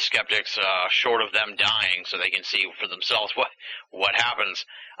guess, for the skeptics, short of them dying so they can see for themselves what happens?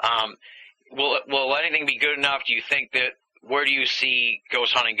 Will anything be good enough? Do you think that, where do you see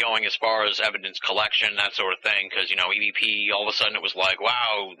ghost hunting going as far as evidence collection, that sort of thing? Because, you know, EVP, all of a sudden it was like,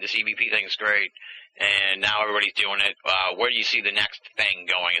 wow, this EVP thing's great, and now everybody's doing it. Where do you see the next thing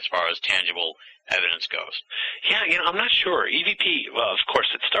going as far as tangible evidence goes? Yeah, you know, I'm not sure. EVP, well, of course,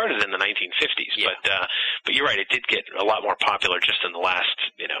 it started in the 1950s, yeah. But you're right, it did get a lot more popular just in the last,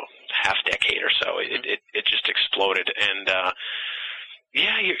 you know, half decade or so. It just exploded, and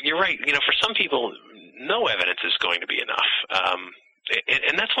yeah, you're right. You know, for some people, no evidence is going to be enough.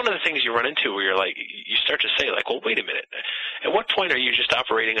 And that's one of the things you run into where you're like, you start to say like, well, wait a minute. At what point are you just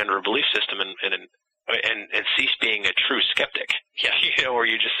operating under a belief system and cease being a true skeptic? Yeah. You know, or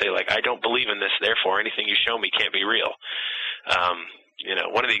you just say like, I don't believe in this, therefore anything you show me can't be real. You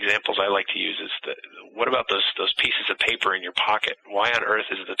know, one of the examples I like to use is what about those pieces of paper in your pocket? Why on earth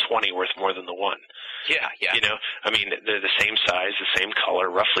is the 20 worth more than the 1? Yeah. You know, I mean, they're the same size, the same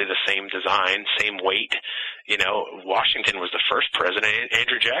color, roughly the same design, same weight. You know, Washington was the first president.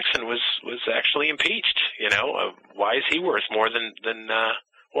 Andrew Jackson was actually impeached. You know, why is he worth more than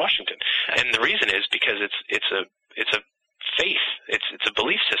Washington? And the reason is because it's a faith. It's a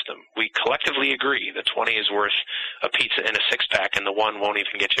belief system. We collectively agree the 20 is worth a pizza and a 6-pack, and the 1 won't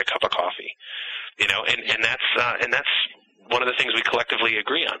even get you a cup of coffee. You know, and that's one of the things we collectively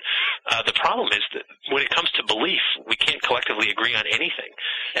agree on. The problem is that when it comes to belief, we can't collectively agree on anything.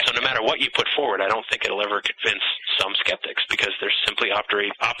 So no matter what you put forward, I don't think it'll ever convince some skeptics because they're simply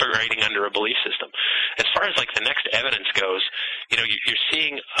operating under a belief system. As far as like the next evidence goes, you know, you're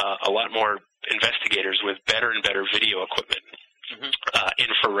seeing a lot more investigators with better and better video equipment.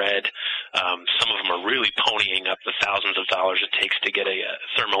 Infrared. Some of them are really ponying up the thousands of dollars it takes to get a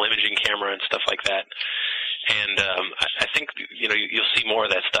thermal imaging camera and stuff like that. And I think, you know, you'll see more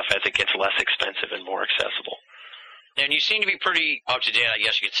of that stuff as it gets less expensive and more accessible. And you seem to be pretty up to date, I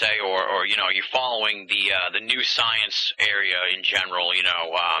guess you could say, or you know, you're following the new science area in general. You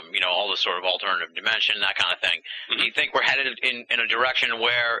know, all the sort of alternative dimension, that kind of thing. Do you think we're headed in a direction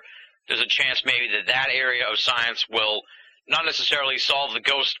where there's a chance maybe that area of science will not necessarily solve the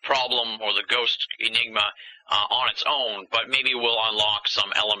ghost problem or the ghost enigma on its own, but maybe will unlock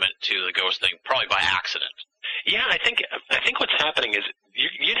some element to the ghost thing, probably by accident? Yeah, I think what's happening is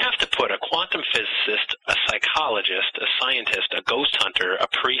you'd have to put a quantum physicist, a psychologist, a scientist, a ghost hunter, a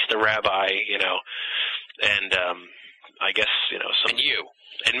priest, a rabbi, you know, and I guess, you know, some... And you.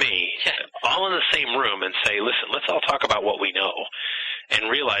 And me, all in the same room and say, listen, let's all talk about what we know and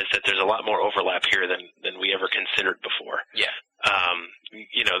realize that there's a lot more overlap here than we ever considered before. Yeah.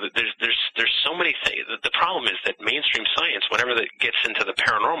 You know, there's so many things. The problem is that mainstream science, whenever it gets into the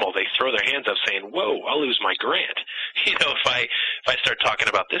paranormal, they throw their hands up saying, whoa, I'll lose my grant, you know, if I start talking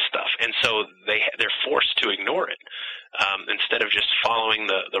about this stuff. And so they're forced to ignore it. Instead of just following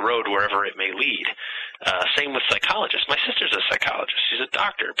the road wherever it may lead. Same with psychologists. My sister's a psychologist. She's a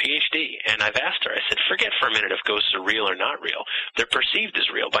doctor, PhD. And I've asked her, I said, forget for a minute if ghosts are real or not real. They're perceived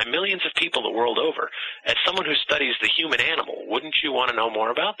as real by millions of people the world over. As someone who studies the human animal, wouldn't you want to know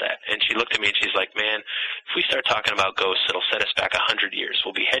more about that? And she looked at me and she's like, man, if we start talking about ghosts, it'll set us back 100 years.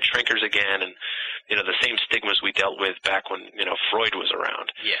 We'll be head shrinkers again and, you know, the same stigmas we dealt with back when, you know, Freud was around.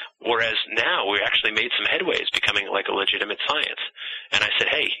 Yeah. Whereas now we actually made some headways becoming like a legitimate science. And I said,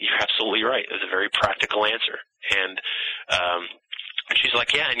 hey, you're absolutely right. It was a very practical answer. And she's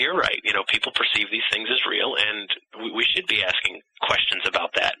like, yeah, and you're right. You know, people perceive these things as real, and we should be asking questions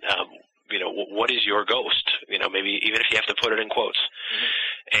about that. You know, what is your ghost? You know, maybe even if you have to put it in quotes.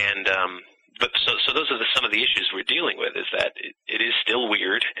 And but so those are some of the issues we're dealing with, is that it is still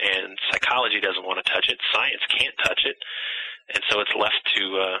weird, and psychology doesn't want to touch it. Science can't touch it, and so it's left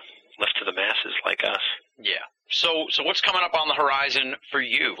to the masses like us. Yeah. So what's coming up on the horizon for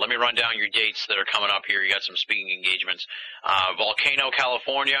you? Let me run down your dates that are coming up here. You got some speaking engagements. Volcano,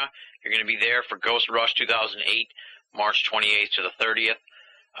 California. You're going to be there for Ghost Rush 2008, March 28th to the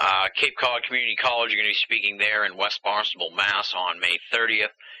 30th. Cape Cod Community College, you're going to be speaking there in West Barnstable, Mass. on May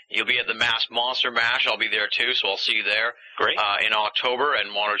 30th. You'll be at the Mass Monster Mash. I'll be there too, so I'll see you there. Great. In October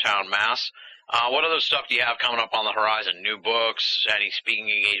in Watertown, Mass. What other stuff do you have coming up on the horizon? New books, any speaking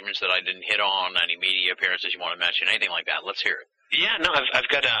engagements that I didn't hit on, any media appearances you want to mention, anything like that? Let's hear it. Yeah, no, I've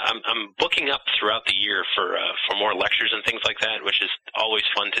got I'm booking up throughout the year for more lectures and things like that, which is always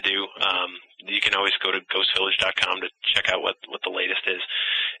fun to do. You can always go to ghostvillage.com to check out what the latest is.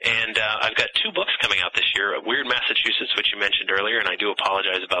 And I've got 2 books coming out this year, Weird Massachusetts, which you mentioned earlier, and I do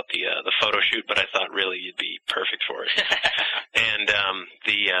apologize about the photo shoot, but I thought really you'd be perfect for it. And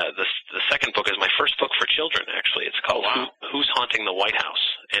the second book is my first book for children, actually. It's called Who's Haunting the White House?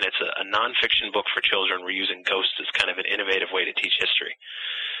 And it's a nonfiction book for children. We're using ghosts as kind of an innovative way to teach history.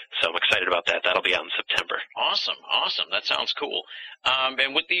 So I'm excited about that. That'll be out in September. Awesome. That sounds cool.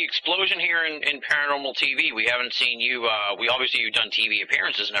 And with the explosion here in paranormal TV, we haven't seen you. You've done TV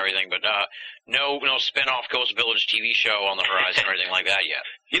appearances and everything, but no spin-off Ghost Village TV show on the horizon or anything like that yet.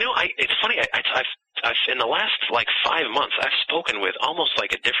 You know, it's funny. I've in the last 5 months, I've spoken with almost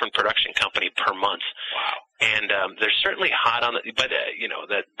like a different production company per month. Wow. And they're certainly hot on it, but you know,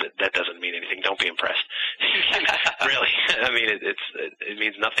 that doesn't mean anything. Don't be impressed. Really, I mean, it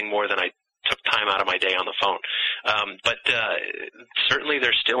means nothing more than I took time out of my day on the phone. But certainly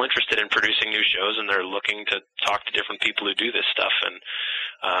they're still interested in producing new shows, and they're looking to talk to different people who do this stuff. And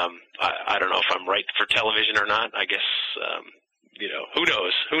I don't know if I'm right for television or not. I guess, who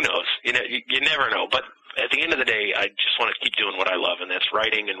knows? Who knows? You never know. But at the end of the day, I just want to keep doing what I love, and that's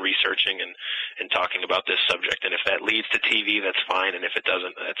writing and researching and talking about this subject. And if that leads to TV, that's fine. And if it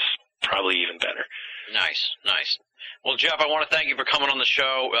doesn't, that's probably even better. Nice. Well, Jeff, I want to thank you for coming on the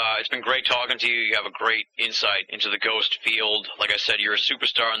show. It's been great talking to you. You have a great insight into the ghost field. Like I said, you're a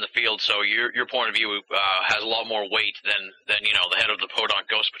superstar in the field, so your point of view has a lot more weight than the head of the Podunk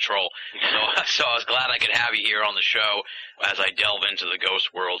Ghost Patrol. So I was glad I could have you here on the show as I delve into the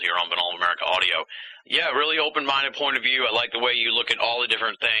ghost world here on Banal of America Audio. Yeah, really open-minded point of view. I like the way you look at all the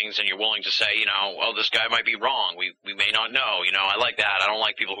different things, and you're willing to say, well, this guy might be wrong. We may not know. I like that. I don't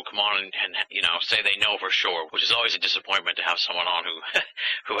like people who come on and say they know for sure, which is always a disappointment to have someone on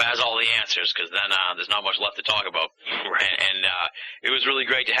who has all the answers, because then there's not much left to talk about. And it was really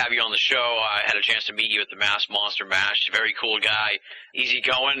great to have you on the show. I had a chance to meet you at the Mass Monster Mash. Very cool guy,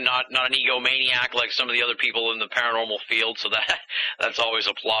 easygoing, not an egomaniac like some of the other people in the paranormal field. So that's always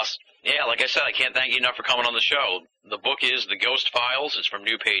a plus. Yeah, like I said, I can't thank you enough for coming on the show. The book is The Ghost Files. It's from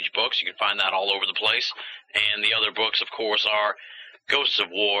New Page Books. You can find that all over the place. And the other books, of course, are Ghosts of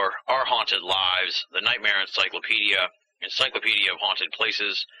War, Our Haunted Lives, The Nightmare Encyclopedia, Encyclopedia of Haunted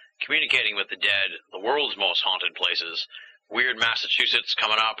Places, Communicating with the Dead, The World's Most Haunted Places, Weird Massachusetts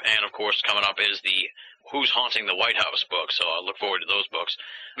coming up, and, of course, coming up is the Who's Haunting the White House book, so I look forward to those books.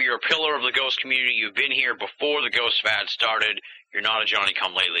 You're a pillar of the ghost community. You've been here before the ghost fad started. You're not a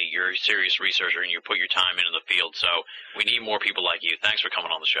Johnny-come-lately. You're a serious researcher, and you put your time into the field, so we need more people like you. Thanks for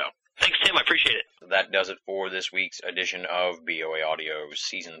coming on the show. Thanks, Tim. I appreciate it. That does it for this week's edition of BOA Audio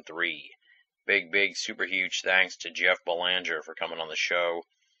Season 3. Big, super huge thanks to Jeff Belanger for coming on the show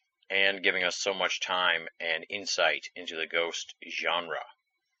and giving us so much time and insight into the ghost genre.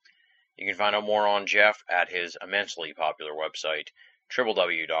 You can find out more on Jeff at his immensely popular website,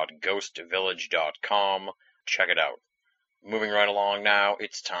 www.ghostvillage.com. Check it out. Moving right along now,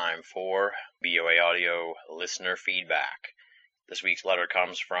 it's time for BOA Audio listener feedback. This week's letter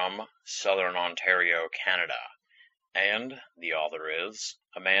comes from Southern Ontario, Canada, and the author is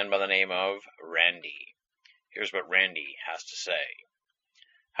a man by the name of Randy. Here's what Randy has to say.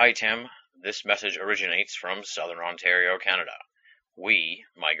 Hi, Tim. This message originates from Southern Ontario, Canada. We,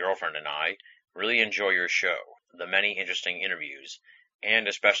 my girlfriend and I, really enjoy your show, the many interesting interviews, and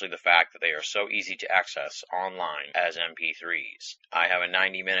especially the fact that they are so easy to access online as MP3s. I have a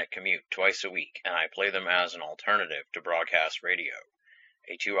 90-minute commute twice a week, and I play them as an alternative to broadcast radio.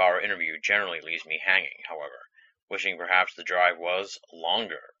 A 2-hour interview generally leaves me hanging, however, wishing perhaps the drive was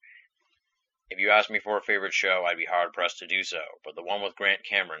longer. If you asked me for a favorite show, I'd be hard-pressed to do so, but the one with Grant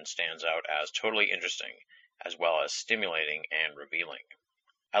Cameron stands out as totally interesting, as well as stimulating and revealing.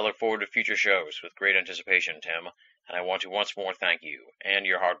 I look forward to future shows with great anticipation, Tim, and I want to once more thank you and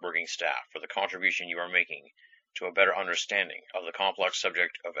your hardworking staff for the contribution you are making to a better understanding of the complex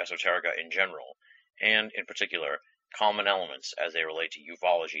subject of esoterica in general, and, in particular, common elements as they relate to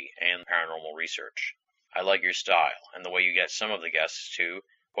ufology and paranormal research. I like your style and the way you get some of the guests to,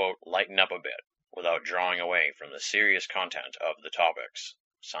 quote, lighten up a bit without drawing away from the serious content of the topics.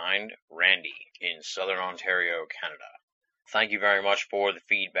 Signed, Randy, in Southern Ontario, Canada. Thank you very much for the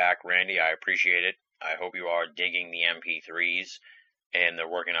feedback, Randy. I appreciate it. I hope you are digging the MP3s and they're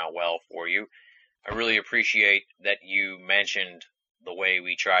working out well for you. I really appreciate that you mentioned the way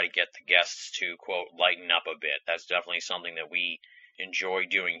we try to get the guests to, quote, lighten up a bit. That's definitely something that we enjoy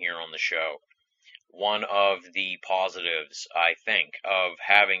doing here on the show. One of the positives, I think, of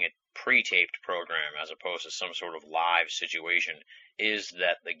having a pre-taped program as opposed to some sort of live situation is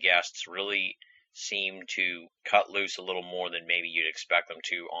that the guests really seem to cut loose a little more than maybe you'd expect them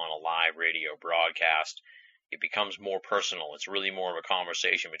to on a live radio broadcast. It becomes more personal. It's really more of a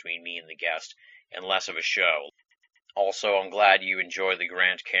conversation between me and the guest and less of a show. Also, I'm glad you enjoyed the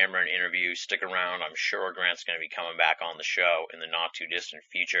Grant Cameron interview. Stick around. I'm sure Grant's going to be coming back on the show in the not-too-distant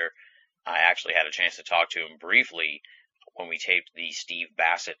future. I actually had a chance to talk to him briefly when we taped the Steve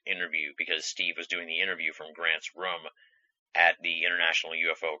Bassett interview, because Steve was doing the interview from Grant's room at the International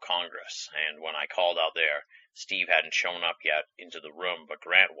UFO Congress. And when I called out there, Steve hadn't shown up yet into the room, but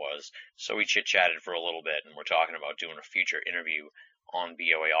Grant was. So we chit-chatted for a little bit, and we're talking about doing a future interview on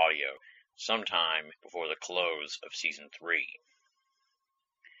BOA Audio sometime before the close of Season 3.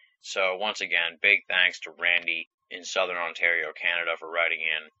 So once again, big thanks to Randy in Southern Ontario, Canada, for writing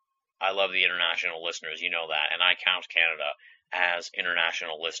in. I love the international listeners, you know that, and I count Canada as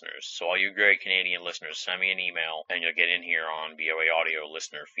international listeners. So all you great Canadian listeners, send me an email, and you'll get in here on BOA Audio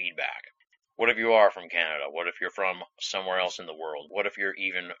listener feedback. What if you are from Canada? What if you're from somewhere else in the world? What if you're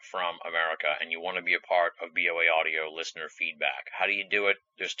even from America and you want to be a part of BOA Audio listener feedback? How do you do it?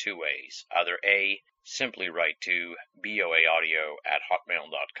 There's two ways. Either A, simply write to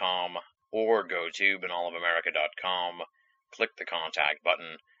boaaudio@hotmail.com or go to banalofamerica.com, click the contact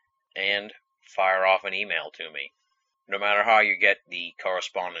button, and fire off an email to me. No matter how you get the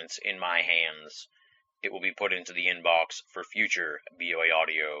correspondence in my hands, it will be put into the inbox for future BOA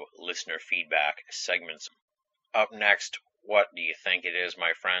Audio listener feedback segments. Up next, what do you think it is,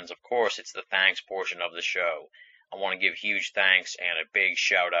 my friends? Of course, it's the thanks portion of the show. I want to give huge thanks and a big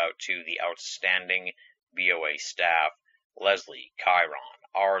shout out to the outstanding BOA staff, Leslie, Chiron,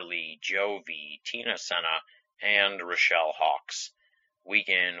 R. Lee, Joe V, Tina Senna, and Rochelle Hawks. Week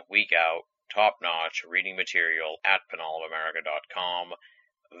in, week out, top-notch reading material at banalofamerica.com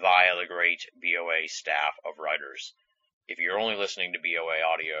via the great BOA staff of writers. If you're only listening to BOA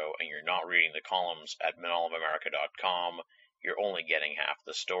Audio and you're not reading the columns at banalofamerica.com, you're only getting half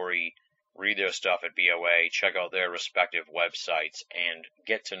the story. Read their stuff at BOA, check out their respective websites, and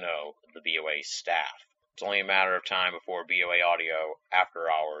get to know the BOA staff. It's only a matter of time before BOA Audio After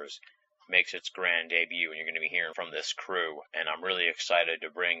Hours makes its grand debut, and you're going to be hearing from this crew, and I'm really excited to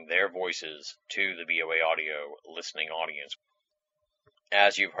bring their voices to the BOA Audio listening audience.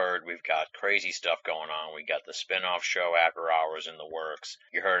 As you've heard, we've got crazy stuff going on. We got the spin-off show After Hours in the works.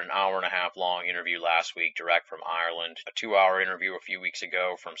 You heard an hour-and-a-half long interview last week direct from Ireland, a 2-hour interview a few weeks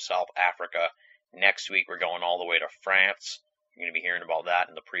ago from South Africa. Next week we're going all the way to France. You're going to be hearing about that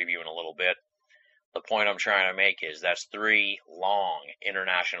in the preview in a little bit. The point I'm trying to make is that's 3 long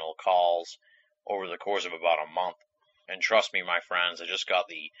international calls over the course of about a month. And trust me, my friends, I just got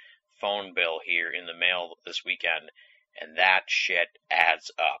the phone bill here in the mail this weekend, and that shit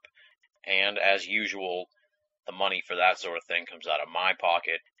adds up. And as usual, the money for that sort of thing comes out of my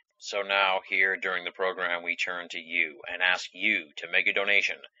pocket. So now, here during the program, we turn to you and ask you to make a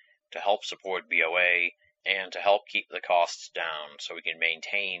donation to help support BOA and to help keep the costs down so we can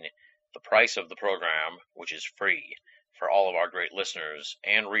maintain the price of the program, which is free for all of our great listeners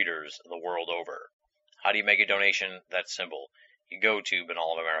and readers the world over. How do you make a donation? That's simple. You go to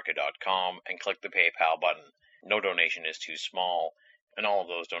banalofamerica.com and click the PayPal button. No donation is too small, and all of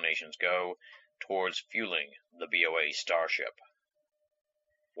those donations go towards fueling the BOA starship.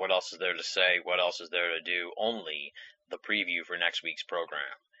 What else is there to say? What else is there to do? Only the preview for next week's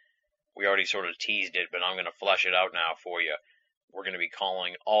program. We already sort of teased it, but I'm going to flesh it out now for you. We're going to be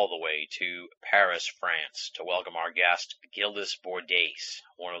calling all the way to Paris, France, to welcome our guest, Gildas Bordes,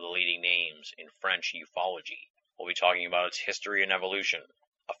 one of the leading names in French ufology. We'll be talking about its history and evolution,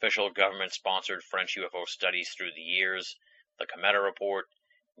 official government-sponsored French UFO studies through the years, the Cometa Report,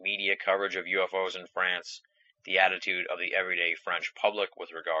 media coverage of UFOs in France, the attitude of the everyday French public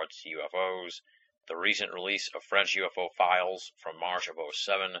with regards to UFOs, the recent release of French UFO files from March of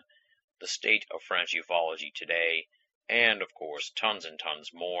 2007, the state of French ufology today, and, of course, tons and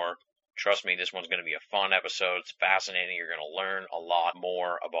tons more. Trust me, this one's going to be a fun episode. It's fascinating. You're going to learn a lot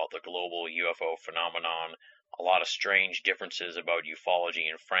more about the global UFO phenomenon, a lot of strange differences about ufology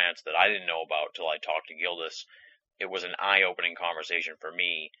in France that I didn't know about till I talked to Gildas. It was an eye-opening conversation for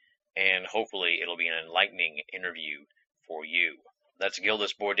me, and hopefully it'll be an enlightening interview for you. That's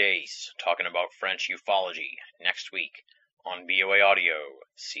Gildas Bordes talking about French ufology next week on BOA Audio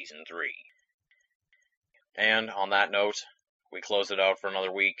Season 3. And on that note, we close it out for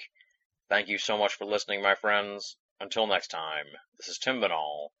another week. Thank you so much for listening, my friends. Until next time, this is Tim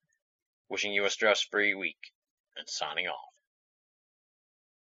Banal, wishing you a stress-free week, and signing off.